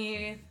for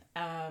me.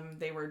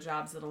 They were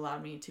jobs that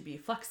allowed me to be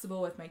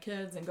flexible with my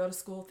kids and go to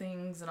school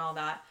things and all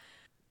that.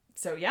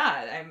 So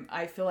yeah,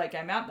 I feel like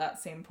I'm at that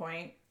same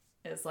point.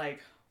 It's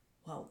like,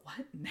 well,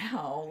 what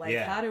now? Like,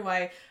 how do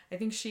I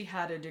think she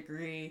had a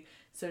degree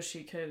so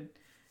she could,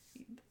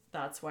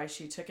 that's why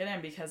she took it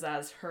in, because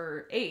as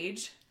her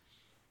age,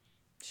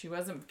 she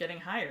wasn't getting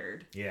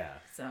hired. Yeah.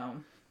 So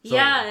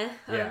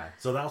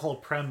So that whole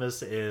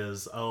premise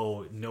is,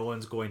 no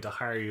one's going to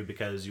hire you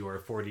because you're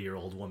a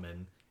 40-year-old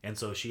woman. And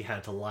so she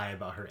had to lie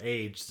about her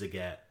age to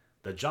get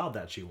the job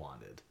that she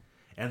wanted.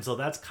 And so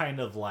that's kind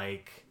of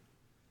like,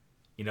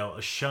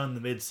 shun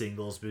the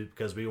mid-singles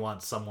because we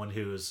want someone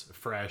who's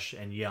fresh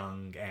and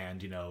young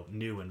and,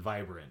 new and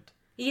vibrant.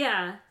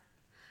 Yeah.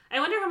 I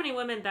wonder how many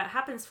women that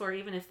happens for,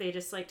 even if they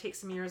just, like, take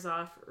some years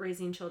off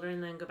raising children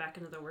and then go back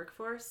into the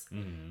workforce.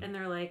 Mm-hmm. And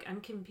they're like, I'm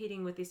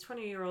competing with these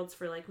 20-year-olds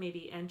for, like,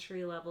 maybe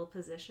entry-level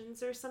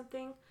positions or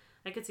something.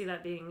 I could see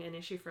that being an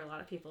issue for a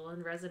lot of people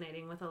and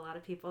resonating with a lot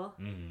of people.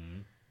 Mm-hmm.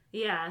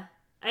 Yeah.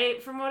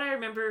 From what I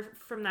remember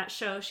from that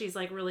show, she's,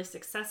 like, really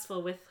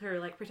successful with her,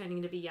 like,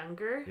 pretending to be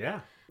younger. Yeah.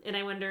 And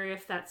I wonder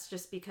if that's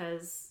just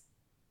because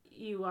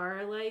you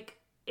are, like,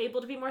 able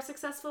to be more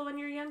successful when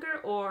you're younger,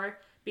 or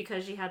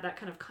because she had that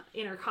kind of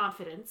inner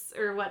confidence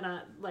or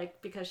whatnot,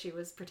 like, because she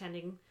was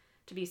pretending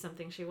to be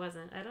something she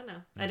wasn't. I don't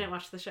know. I didn't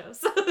watch the show,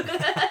 so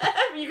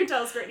you can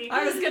tell us, Brittny.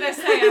 I was going to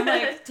say, I'm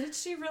like, did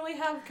she really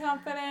have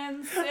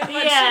confidence in what she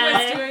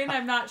was doing?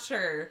 I'm not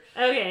sure.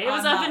 Okay, it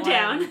was up and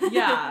down.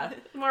 Yeah.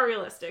 More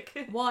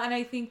realistic. Well, and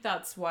I think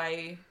that's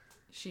why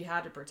she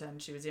had to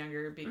pretend she was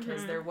younger,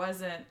 because there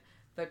wasn't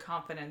the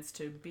confidence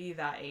to be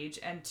that age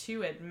and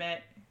to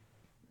admit,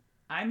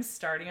 I'm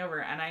starting over.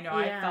 And I know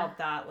I felt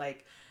that,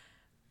 like,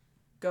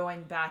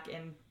 going back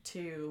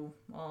into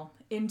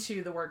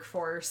the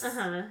workforce,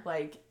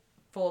 like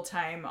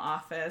full-time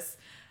office.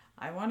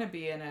 I want to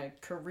be in a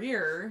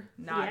career,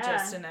 not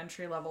just an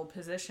entry-level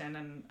position.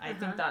 And I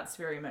think that's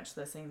very much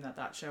the same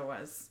that show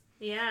was.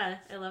 Yeah,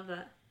 I love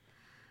that.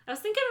 I was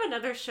thinking of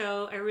another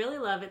show I really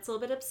love. It's a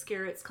little bit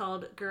obscure. It's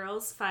called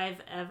Girls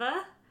 5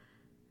 Eva.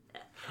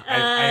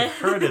 I've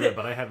heard of it,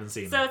 but I haven't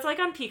seen it. So it's like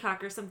on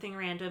Peacock or something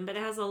random, but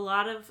it has a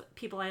lot of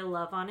people I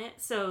love on it.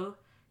 So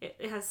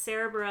it has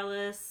Sarah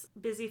Bareilles,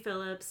 Busy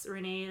Phillips,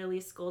 Renee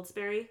Elise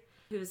Goldsberry,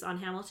 who's on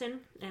Hamilton,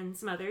 and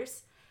some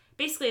others.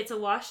 Basically, it's a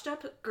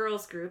washed-up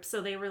girls group,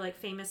 so they were, like,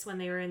 famous when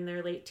they were in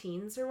their late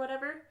teens or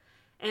whatever.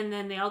 And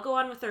then they all go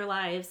on with their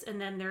lives, and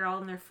then they're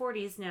all in their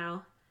 40s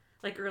now,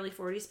 like early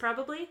 40s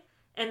probably.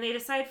 And they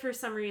decide for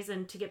some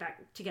reason to get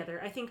back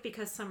together. I think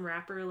because some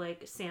rapper,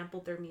 like,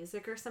 sampled their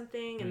music or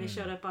something, and they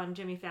showed up on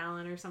Jimmy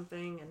Fallon or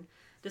something, and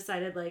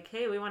decided, like,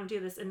 hey, we want to do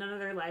this. And none of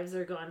their lives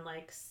are going,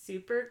 like,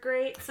 super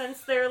great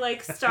since their,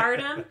 like,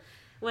 stardom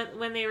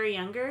when they were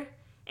younger.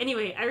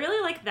 Anyway, I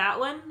really like that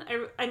one.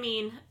 I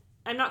mean,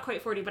 I'm not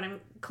quite 40, but I'm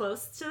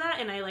close to that.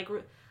 And I like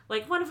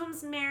one of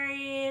them's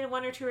married,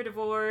 one or two are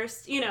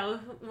divorced,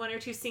 one or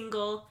two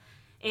single.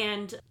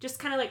 And just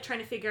kind of, like, trying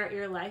to figure out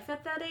your life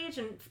at that age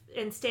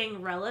and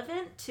staying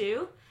relevant,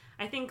 too.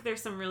 I think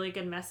there's some really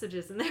good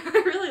messages in there.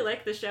 I really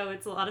like the show.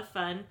 It's a lot of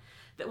fun.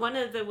 But one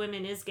of the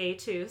women is gay,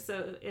 too,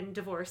 and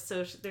divorced,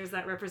 so there's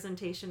that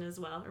representation as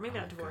well. Or maybe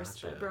not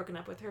divorced, but broken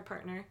up with her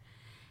partner.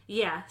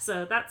 Yeah,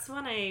 so that's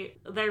one that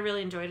I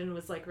really enjoyed and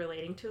was, like,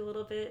 relating to a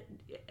little bit.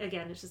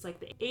 Again, it's just, like,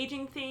 the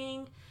aging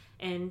thing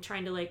and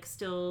trying to, like,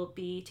 still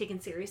be taken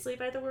seriously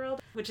by the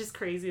world, which is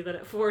crazy that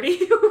at 40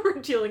 we're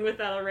dealing with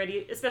that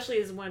already,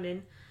 especially as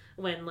women,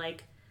 when,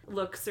 like,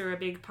 looks are a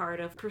big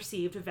part of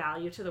perceived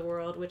value to the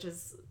world, which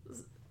is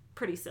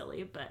pretty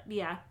silly. But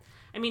yeah,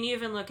 I mean, you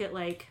even look at,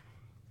 like,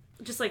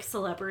 just, like,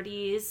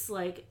 celebrities.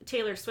 Like,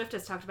 Taylor Swift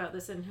has talked about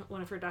this in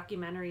one of her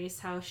documentaries,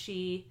 how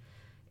she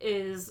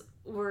is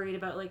worried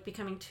about, like,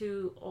 becoming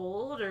too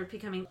old or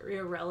becoming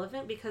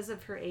irrelevant because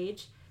of her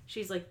age.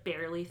 She's, like,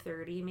 barely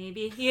 30,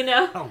 maybe,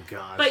 Oh,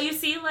 gosh. But you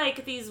see,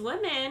 like, these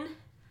women,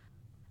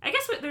 I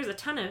guess there's a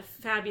ton of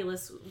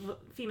fabulous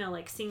female,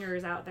 like,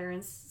 singers out there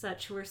and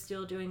such who are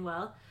still doing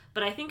well.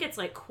 But I think it's,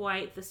 like,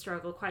 quite the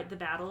struggle, quite the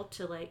battle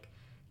to, like,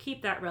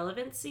 keep that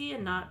relevancy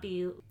and not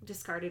be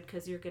discarded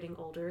because you're getting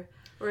older.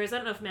 Whereas I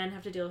don't know if men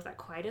have to deal with that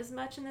quite as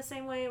much in the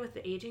same way with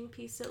the aging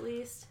piece, at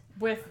least.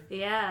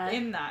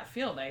 In that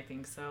field, I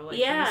think so. Like,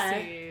 yeah.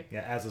 you see,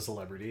 yeah, as a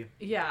celebrity.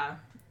 Yeah,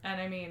 and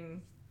I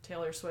mean,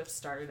 Taylor Swift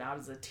started out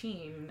as a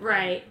teen.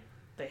 Right.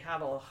 They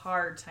have a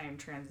hard time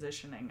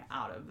transitioning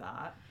out of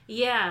that.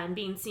 Yeah, and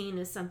being seen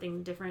as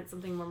something different,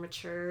 something more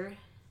mature.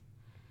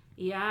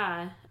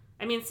 Yeah.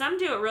 I mean, some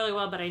do it really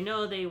well, but I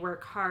know they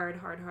work hard.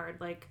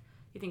 Like,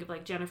 you think of,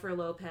 like, Jennifer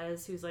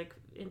Lopez, who's, like,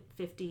 in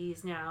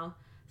 50s now,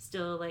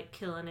 still, like,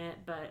 killing it.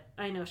 But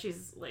I know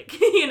she's, like,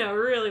 you know,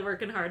 really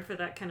working hard for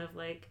that kind of,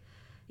 like,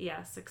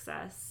 yeah,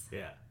 success.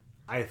 Yeah.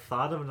 I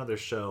thought of another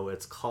show.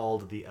 It's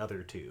called The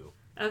Other Two.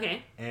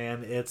 Okay.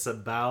 And it's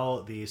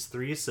about these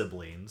 3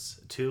 siblings.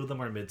 2 of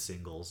them are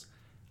mid-singles.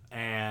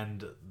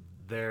 And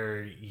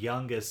their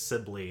youngest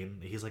sibling,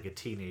 he's like a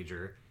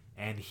teenager.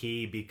 And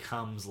he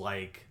becomes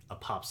like a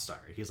pop star.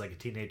 He's like a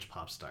teenage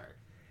pop star.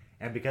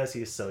 And because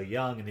he's so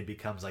young and he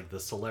becomes like the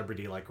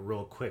celebrity like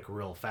real quick,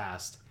 real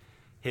fast,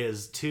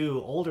 his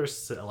 2 older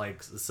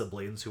like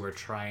siblings who are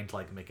trying to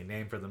like make a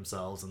name for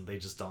themselves and they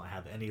just don't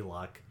have any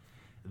luck,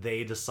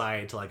 they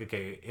decide to like,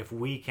 okay, if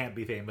we can't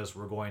be famous,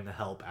 we're going to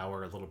help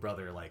our little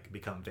brother like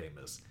become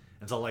famous.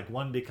 And so like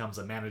one becomes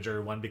a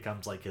manager, one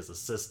becomes like his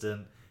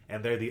assistant,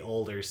 and they're the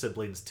older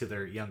siblings to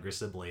their younger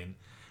sibling.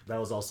 That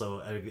was also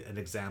an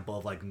example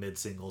of like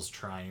mid-singles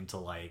trying to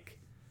like,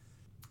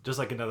 just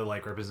like another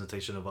like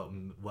representation of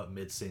what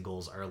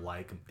mid-singles are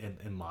like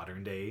in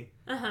modern day.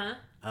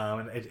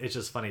 And it's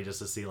just funny just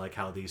to see like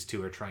how these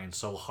 2 are trying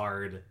so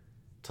hard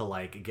to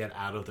like get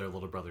out of their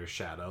little brother's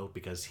shadow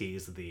because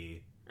he's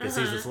the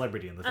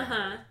celebrity in the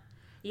family.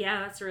 Yeah,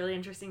 that's a really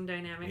interesting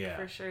dynamic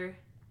for sure.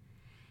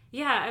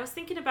 Yeah, I was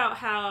thinking about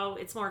how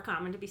it's more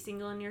common to be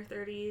single in your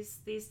 30s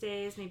these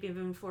days, maybe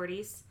even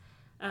 40s.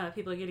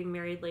 People are getting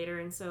married later,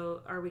 and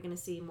so are we going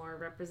to see more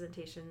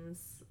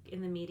representations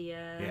in the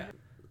media? Yeah.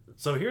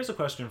 So here's a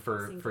question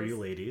for you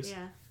ladies.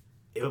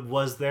 Yeah.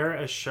 Was there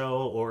a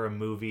show or a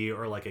movie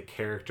or like a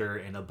character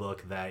in a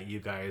book that you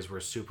guys were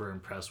super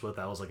impressed with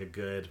that was like a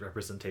good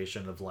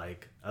representation of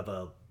like of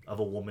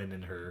a woman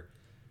in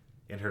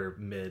her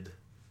mid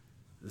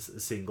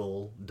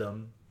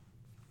singledom,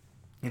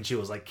 and she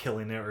was like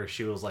killing it, or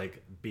she was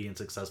like being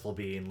successful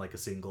being like a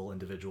single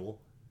individual?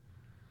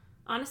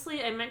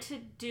 Honestly, I meant to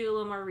do a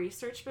little more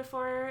research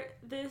before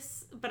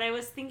this, but I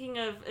was thinking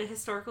of a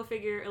historical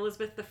figure,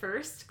 Elizabeth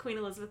I, Queen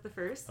Elizabeth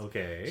I.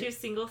 Okay. She was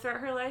single throughout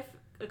her life,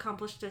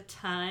 accomplished a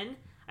ton.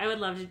 I would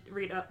love to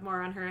read up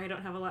more on her. I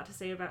don't have a lot to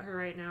say about her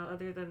right now,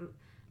 other than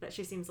that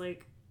she seems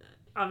like,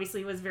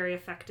 obviously was very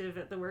effective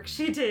at the work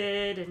she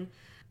did, and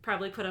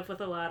probably put up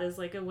with a lot as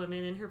like a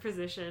woman in her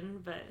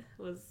position, but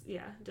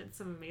did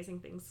some amazing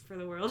things for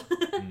the world.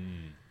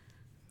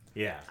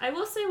 Yeah. I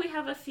will say we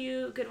have a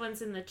few good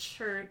ones in the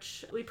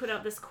church. We put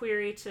out this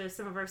query to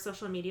some of our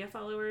social media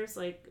followers,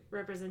 like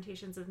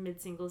representations of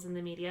mid-singles in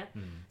the media.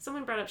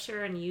 Someone brought up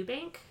Sharon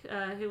Eubank,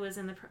 who was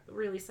in the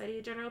Relief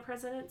Society General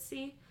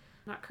Presidency.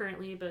 Not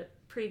currently, but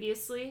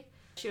previously.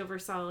 She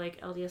oversaw like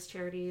LDS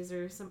Charities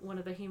or one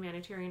of the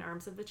humanitarian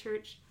arms of the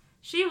church.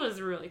 She was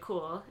really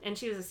cool, and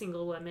she was a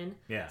single woman.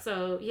 Yeah.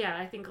 So, yeah,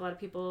 I think a lot of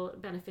people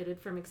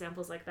benefited from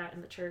examples like that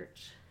in the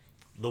church.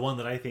 The one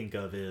that I think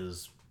of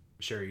is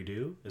Sherry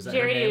Dew. Is that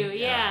Sherry her name? Dew,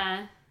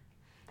 yeah.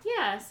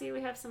 Yeah, see, we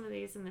have some of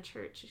these in the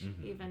church,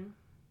 even.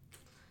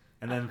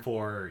 And then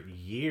for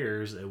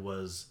years, it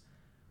was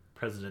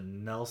President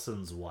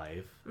Nelson's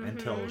wife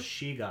until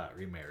she got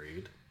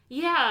remarried.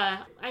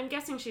 Yeah, I'm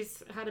guessing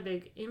she's had a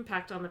big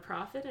impact on the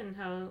prophet and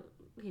how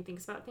he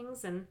thinks about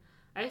things, and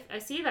I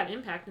see that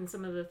impact in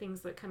some of the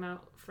things that come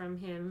out from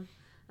him,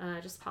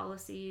 just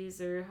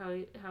policies or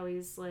how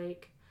he's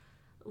like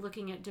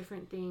looking at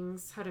different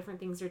things, how different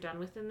things are done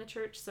within the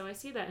church. So I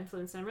see that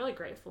influence, and I'm really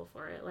grateful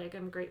for it. Like,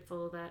 I'm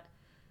grateful that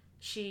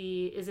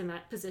she is in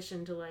that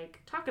position to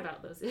like talk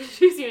about those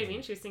issues. You know what I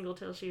mean? She was single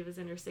till she was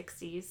in her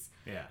 60s.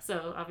 Yeah.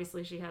 So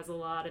obviously she has a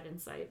lot of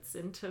insights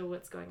into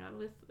what's going on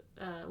with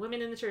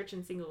women in the church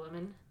and single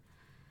women.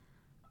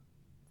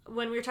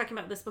 When we were talking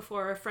about this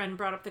before, a friend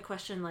brought up the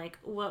question, like,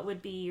 what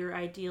would be your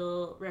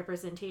ideal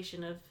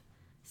representation of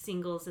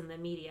singles in the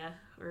media,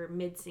 or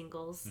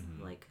mid-singles,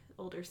 like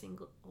older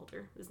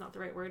is not the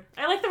right word.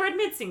 I like the word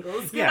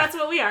mid-singles. Yeah. That's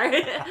what we are.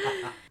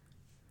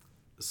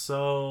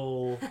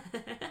 So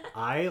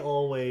I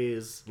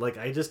always, like,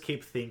 I just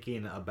keep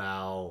thinking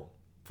about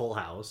Full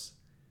House,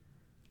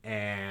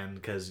 and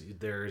because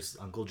there's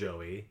Uncle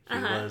Joey. He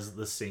was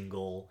the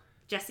single...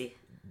 Jesse?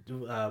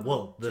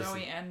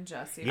 Joey and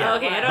Jesse. Yeah,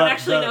 okay, I don't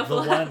actually know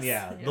Full House.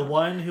 The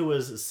one who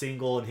was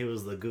single and he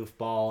was the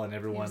goofball and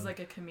everyone... He was like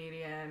a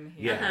comedian.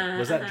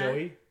 Was that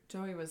Joey?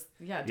 Joey was...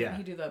 didn't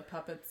he do the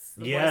puppets,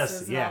 the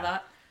voices and all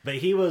that? But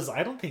he was...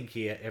 I don't think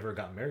he ever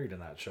got married in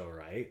that show,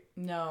 right?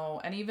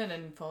 No, and even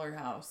in Fuller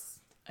House.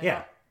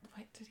 Did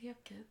he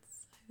have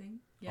kids? I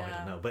think. Yeah. Oh, I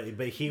don't know.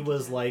 But he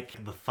was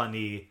like the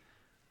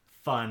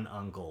fun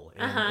uncle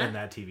in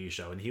that TV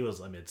show, and he was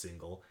a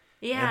mid-single.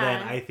 Yeah. And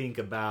then I think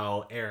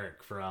about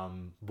Eric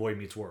from Boy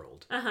Meets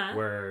World,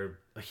 where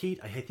I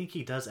think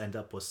he does end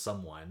up with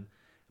someone,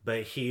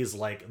 but he's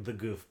like the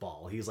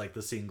goofball. He's like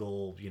the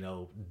single,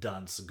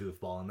 dunce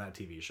goofball in that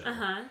TV show.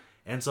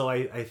 And so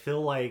I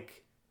feel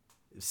like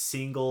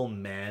single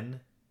men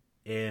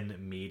in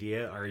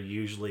media are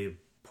usually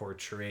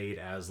portrayed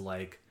as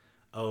like,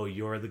 oh,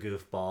 you're the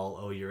goofball,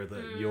 oh, you're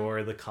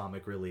the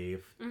comic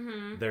relief.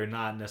 They're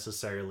not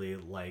necessarily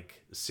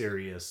like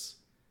serious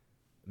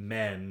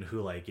men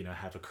who like,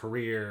 have a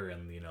career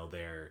and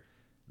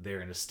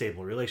they're in a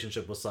stable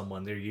relationship with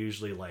someone. They're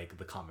usually like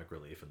the comic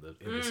relief in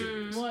the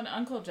series. Well, and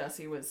Uncle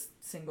Jesse was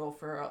single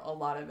for a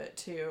lot of it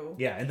too.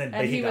 Yeah, and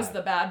he was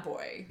the bad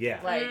boy. Yeah,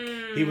 like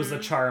he was the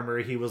charmer.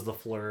 He was the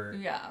flirt.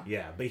 Yeah,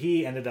 yeah, but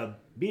he ended up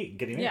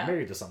getting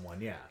married to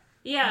someone. Yeah,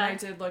 yeah. And I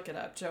did look it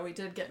up. Joey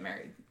did get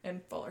married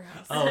in Fuller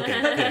House. Oh,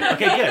 okay,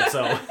 good.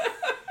 So,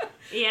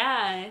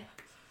 yeah,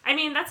 I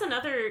mean that's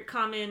another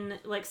common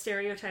like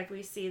stereotype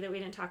we see that we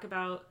didn't talk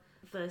about.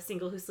 The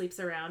single who sleeps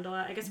around a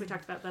lot. I guess we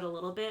talked about that a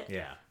little bit.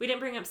 Yeah. We didn't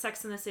bring up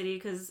Sex in the City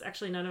because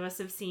actually none of us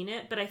have seen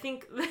it. But I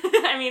think,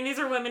 these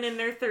are women in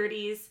their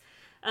 30s,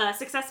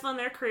 successful in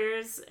their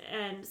careers,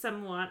 and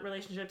some want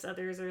relationships.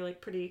 Others are like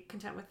pretty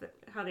content with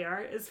how they are,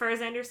 as far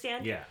as I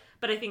understand. Yeah.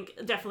 But I think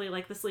definitely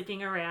like the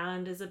sleeping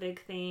around is a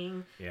big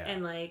thing. Yeah.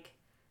 And like,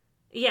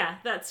 yeah,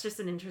 that's just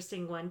an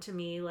interesting one to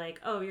me. Like,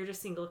 oh, you're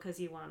just single because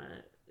you want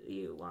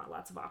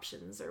lots of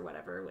options or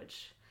whatever,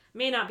 which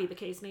may not be the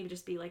case. Maybe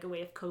just be like a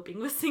way of coping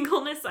with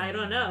singleness. I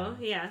don't know.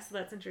 Yeah, so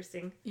that's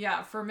interesting.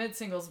 Yeah, for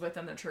mid-singles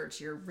within the church,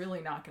 you're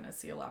really not going to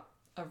see a lot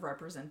of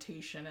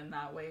representation in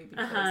that way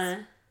because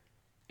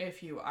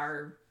if you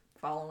are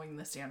following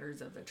the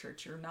standards of the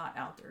church, you're not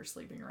out there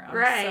sleeping around.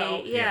 Right,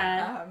 so,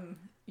 yeah.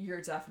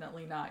 You're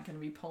definitely not going to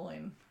be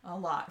pulling a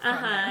lot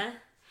from it.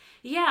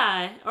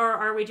 Yeah, or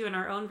are we doing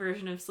our own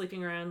version of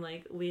sleeping around,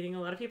 like leading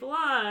a lot of people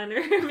on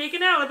or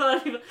making out with a lot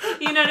of people?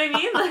 You know what I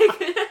mean?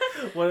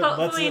 Like,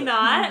 hopefully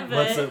not.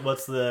 But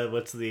what's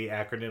the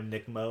acronym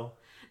NICMO?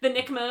 The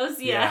NICMOs,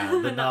 yeah.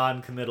 The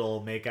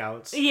non-committal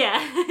makeouts.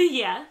 Yeah,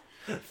 yeah.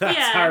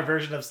 That's our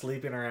version of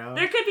sleeping around.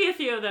 There could be a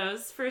few of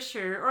those for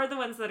sure, or the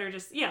ones that are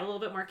just a little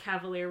bit more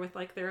cavalier with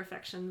like their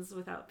affections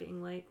without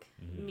being like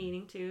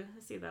meaning to. I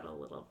see that a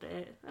little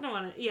bit. I don't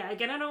want to.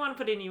 Again, I don't want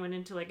to put anyone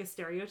into like a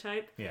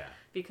stereotype. Yeah.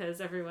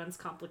 Because everyone's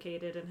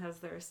complicated and has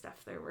their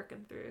stuff they're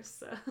working through.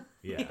 So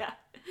yeah,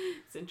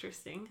 it's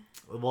interesting.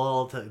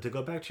 Well, to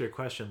go back to your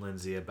question,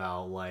 Lindsay,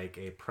 about like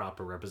a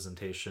proper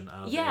representation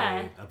of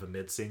a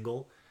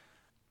mid-single.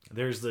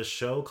 There's this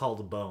show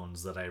called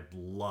Bones that I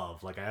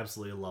love. Like, I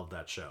absolutely love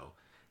that show.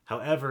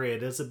 However,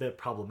 it is a bit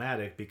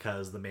problematic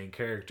because the main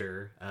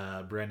character,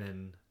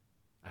 Brennan,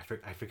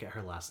 I forget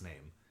her last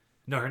name.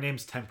 No, her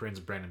name's Temperance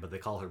Brennan, but they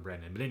call her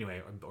Brennan. But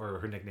anyway, or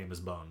her nickname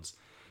is Bones.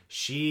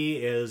 She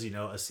is,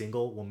 a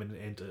single woman,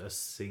 into a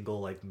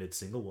single, like,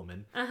 mid-single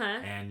woman.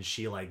 And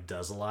she, like,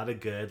 does a lot of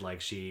good.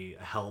 Like, she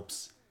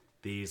helps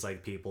these,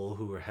 like, people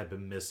who have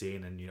been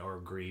missing and, or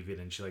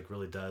grieving. And she, like,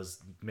 really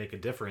does make a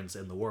difference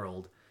in the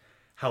world.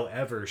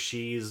 However,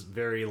 she's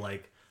very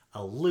like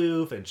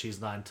aloof and she's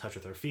not in touch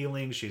with her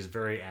feelings. She's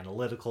very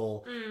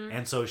analytical.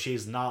 And so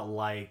she's not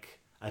like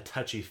a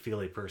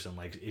touchy-feely person.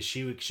 Like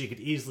she could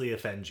easily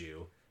offend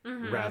you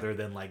rather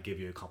than like give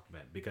you a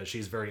compliment because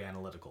she's very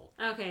analytical.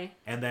 Okay.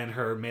 And then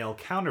her male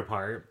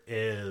counterpart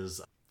is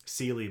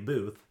Seeley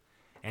Booth,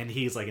 and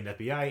he's like an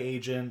FBI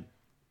agent,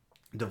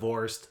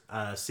 divorced,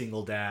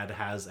 single dad,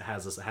 has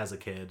a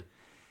kid,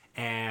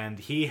 and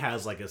he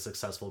has like a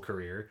successful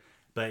career.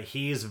 But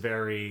he's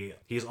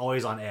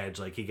always on edge.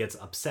 Like, he gets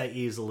upset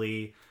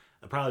easily,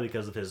 probably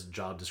because of his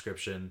job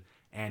description.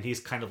 And he's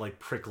kind of, like,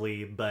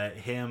 prickly. But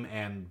him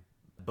and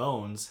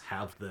Bones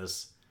have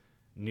this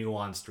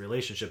nuanced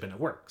relationship, and it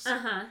works.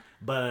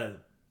 But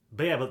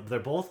they're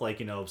both,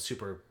 like,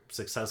 super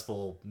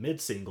successful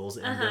mid-singles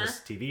in this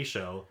TV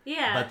show.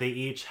 Yeah. But they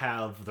each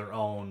have their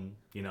own,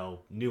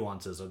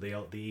 nuances. Or they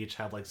each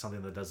have, like,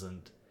 something that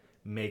doesn't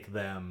make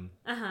them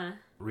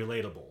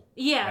relatable.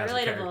 Yeah, as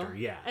relatable. A character.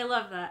 Yeah. I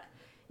love that.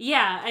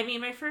 Yeah, I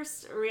mean, my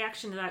first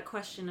reaction to that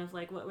question of,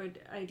 like, what would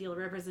ideal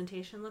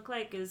representation look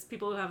like is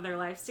people who have their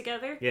lives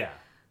together. Yeah.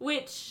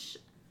 Which,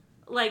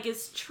 like,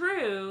 is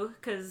true,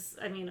 because,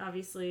 I mean,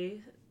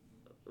 obviously,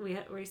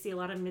 we see a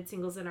lot of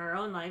mid-singles in our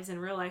own lives, in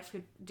real life,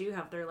 who do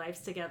have their lives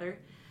together.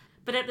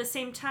 But at the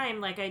same time,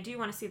 like, I do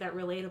want to see that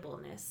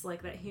relatableness,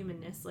 like, that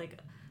humanness. Like,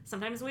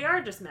 sometimes we are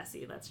just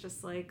messy. That's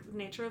just, like, the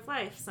nature of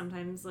life.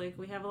 Sometimes, like,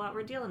 we have a lot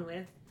we're dealing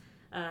with.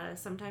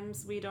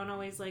 Sometimes we don't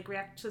always like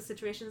react to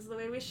situations the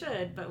way we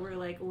should, but we're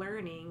like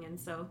learning, and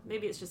so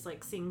maybe it's just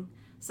like seeing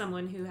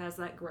someone who has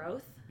that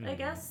growth. I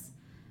guess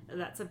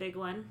that's a big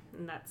one,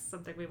 and that's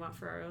something we want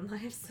for our own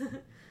lives.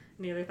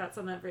 Any other thoughts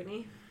on that,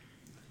 Brittny?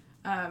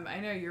 I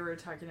know you were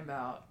talking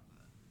about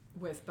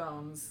with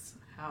Bones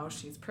how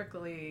she's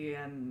prickly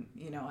and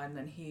and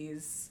then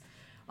he's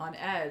on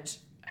edge.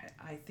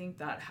 I think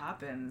that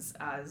happens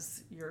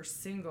as you're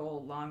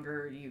single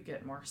longer, you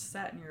get more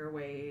set in your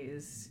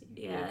ways.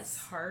 Yes. It's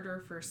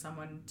harder for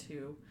someone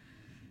to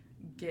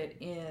get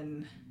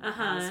in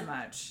as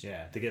much.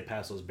 Yeah, to get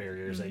past those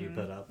barriers that you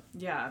put up.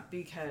 Yeah,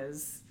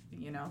 because,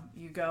 you know,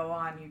 you go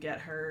on, you get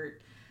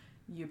hurt,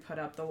 you put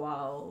up the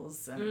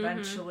walls, and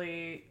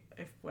eventually,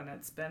 when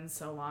it's been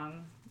so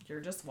long, you're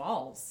just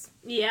walls.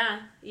 Yeah,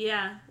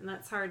 and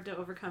that's hard to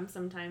overcome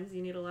sometimes.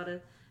 You need a lot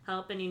of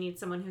help, and you need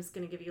someone who's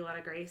going to give you a lot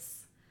of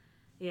grace.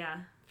 Yeah,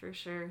 for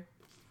sure.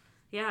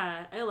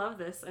 Yeah, I love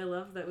this. I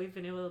love that we've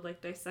been able to,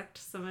 like, dissect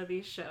some of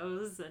these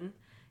shows and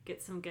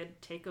get some good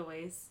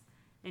takeaways.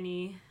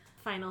 Any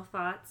final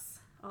thoughts,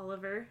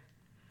 Oliver?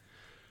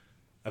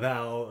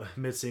 About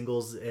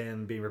Midsingles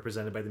and being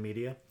represented by the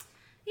media?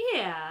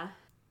 Yeah.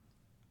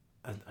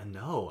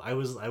 No, I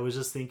was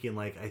just thinking,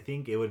 like, I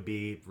think it would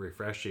be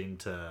refreshing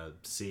to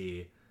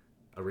see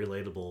a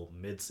relatable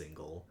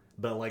mid-single.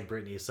 But like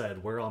Brittny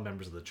said, we're all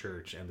members of the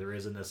church, and there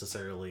isn't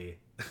necessarily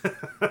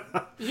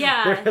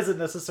there isn't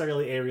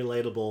necessarily a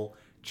relatable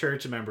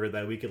church member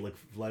that we could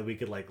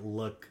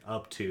look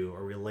up to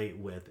or relate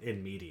with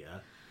in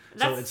media.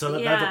 That's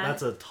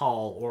a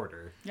tall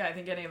order. Yeah, I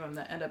think any of them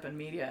that end up in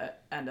media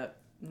end up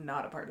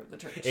not a part of the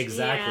church.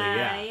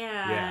 Exactly.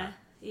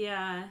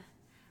 Yeah.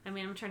 I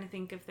mean, I'm trying to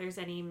think if there's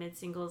any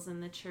mid-singles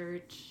in the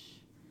church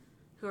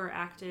who are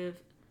active.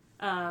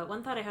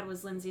 One thought I had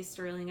was Lindsay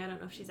Sterling. I don't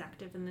know if she's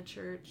active in the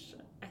church.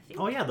 I think.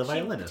 Oh yeah, the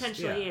violinist. She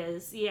potentially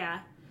is. Yeah.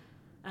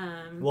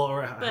 How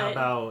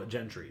about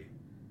Gentry?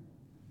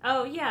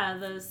 Oh yeah,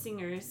 those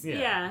singers.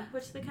 Yeah,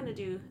 which they kind of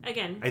do.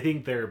 Again, I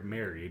think they're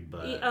married,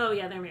 but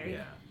yeah, they're married.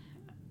 Yeah.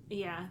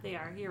 Yeah, they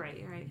are. You're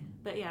right.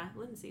 But yeah,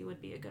 Lindsay would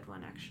be a good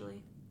one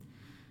actually.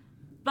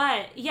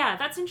 But yeah,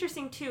 that's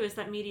interesting too. Is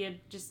that media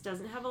just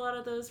doesn't have a lot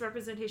of those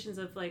representations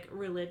of like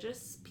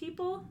religious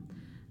people.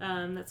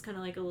 That's kind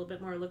of like a little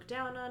bit more looked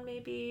down on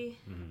maybe.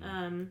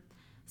 Mm-hmm.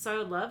 So I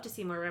would love to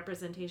see more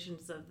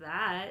representations of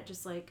that.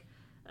 Just like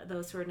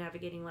those who are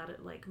navigating a lot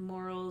of like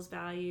morals,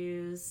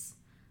 values,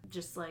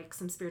 just like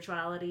some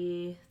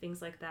spirituality,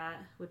 things like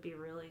that would be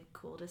really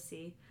cool to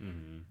see.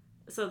 Mm-hmm.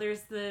 So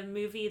there's the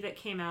movie that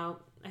came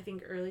out, I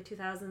think early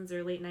 2000s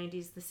or late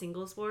 90s, The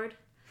Singles Ward.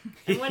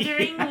 I'm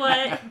wondering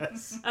what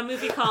a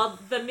movie called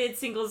The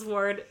Midsingles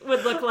Ward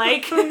would look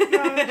like.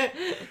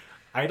 Oh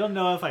I don't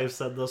know if I've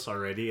said this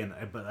already,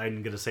 but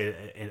I'm going to say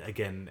it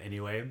again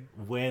anyway.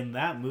 When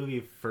that movie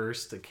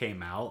first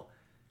came out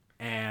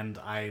and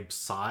I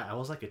saw it, I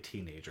was like a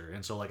teenager.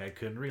 And so like I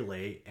couldn't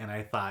relate. And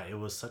I thought it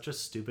was such a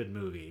stupid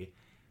movie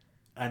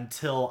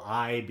until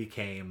I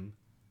became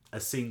a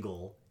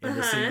single in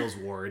the singles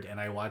ward. And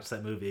I watched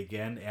that movie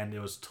again and it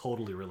was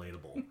totally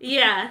relatable.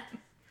 Yeah.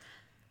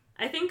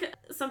 I think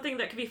something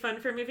that could be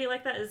fun for a movie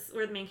like that is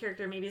where the main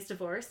character maybe is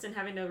divorced and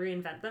having to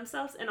reinvent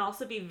themselves and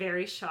also be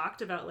very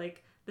shocked about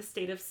like the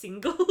state of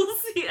singles.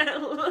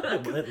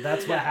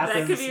 That's what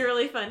happens. That could be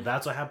really fun.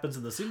 That's what happens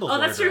in the singles. Oh,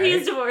 that's true. Right? He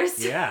is divorced.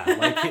 Yeah,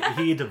 like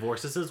he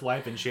divorces his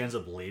wife and she ends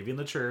up leaving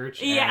the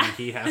church. And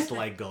he has to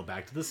like go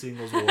back to the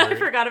singles ward. I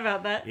forgot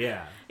about that.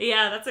 Yeah,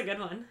 that's a good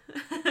one.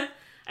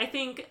 I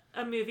think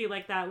a movie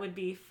like that would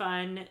be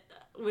fun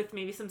with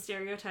maybe some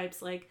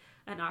stereotypes like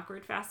an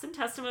awkward fast and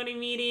testimony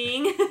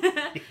meeting.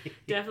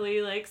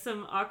 Definitely like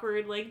some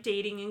awkward like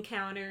dating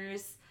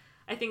encounters.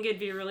 I think it'd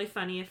be really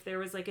funny if there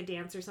was like a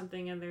dance or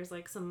something and there's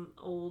like some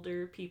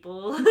older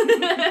people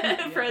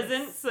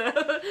present. So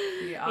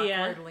the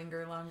awkward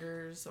linger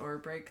longers or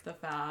break the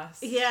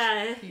fast.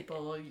 Yeah.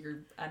 People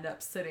you end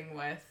up sitting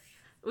with.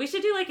 We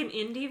should do like an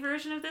indie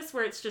version of this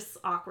where it's just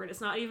awkward.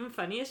 It's not even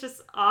funny. It's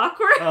just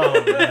awkward.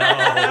 Oh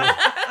no.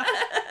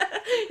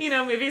 You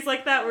know, movies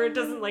like that where it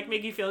doesn't like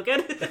make you feel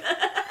good.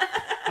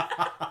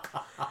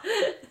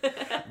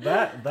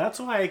 That's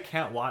why I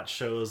can't watch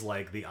shows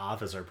like The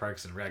Office or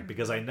Parks and Rec,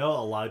 because I know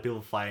a lot of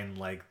people find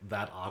like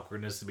that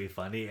awkwardness to be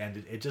funny,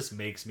 and it just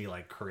makes me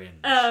like cringe.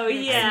 Oh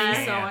yeah,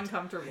 it's so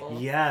uncomfortable.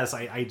 Yes,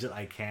 I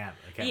can't.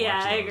 Yeah,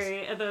 watch those. I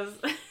agree. Those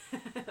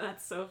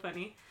that's so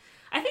funny.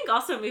 I think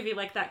also a movie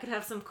like that could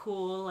have some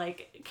cool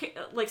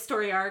like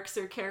story arcs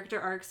or character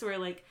arcs where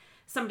like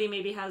somebody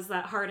maybe has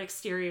that hard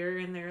exterior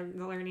and they're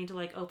learning to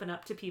like open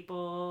up to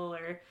people,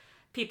 or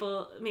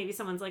maybe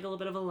someone's like a little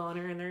bit of a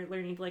loner and they're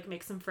learning to like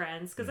make some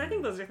friends, because I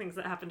think those are things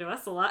that happen to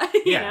us a lot.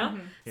 You know,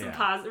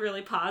 some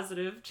really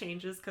positive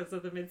changes because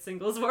of the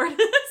mid-singles ward.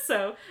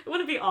 So it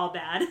wouldn't be all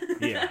bad.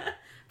 Yeah.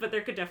 But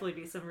there could definitely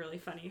be some really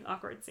funny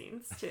awkward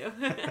scenes too.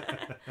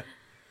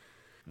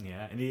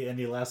 Yeah.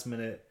 Any last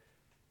minute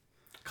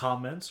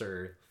comments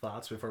or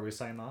thoughts before we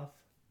sign off?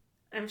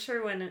 I'm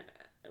sure when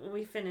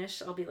we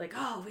finish, I'll be like,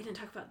 oh, we didn't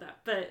talk about that.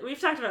 But we've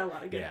talked about a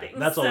lot of good things.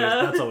 That's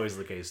always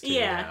the case too.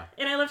 Yeah.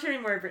 And I loved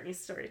hearing more of Brittny's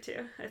story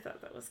too. I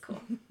thought that was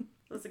cool.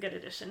 It was a good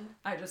addition.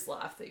 I just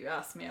laughed that you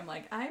asked me. I'm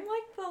like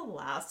the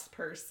last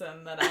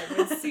person that I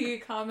would see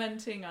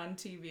commenting on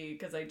TV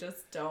because I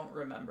just don't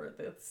remember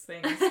those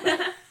things.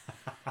 But...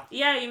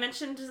 Yeah, you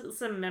mentioned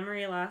some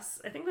memory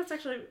loss. I think that's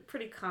actually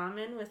pretty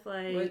common with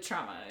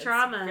trauma. It's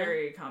trauma.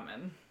 Very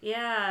common.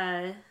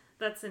 Yeah,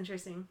 that's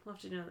interesting. We'll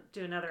have to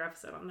do another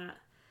episode on that.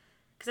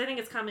 Because I think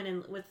it's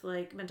common with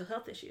like mental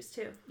health issues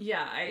too.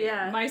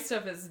 Yeah, my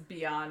stuff is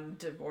beyond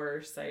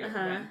divorce. I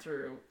went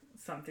through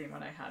something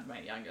when I had my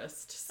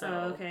youngest. So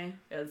okay.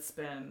 It's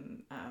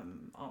been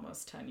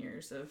almost 10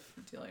 years of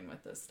dealing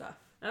with this stuff.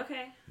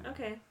 Okay.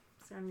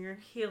 So on your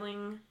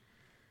healing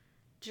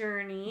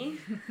journey,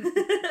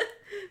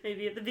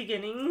 maybe at the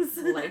beginnings.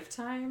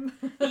 Lifetime.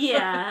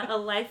 Yeah, a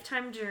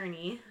lifetime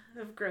journey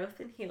of growth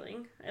and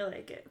healing. I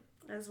like it,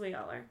 as we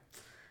all are.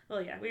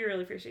 Well, yeah, we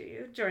really appreciate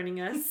you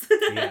joining us.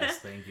 Yes,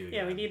 thank you.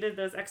 Yeah, we needed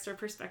those extra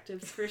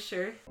perspectives for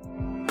sure.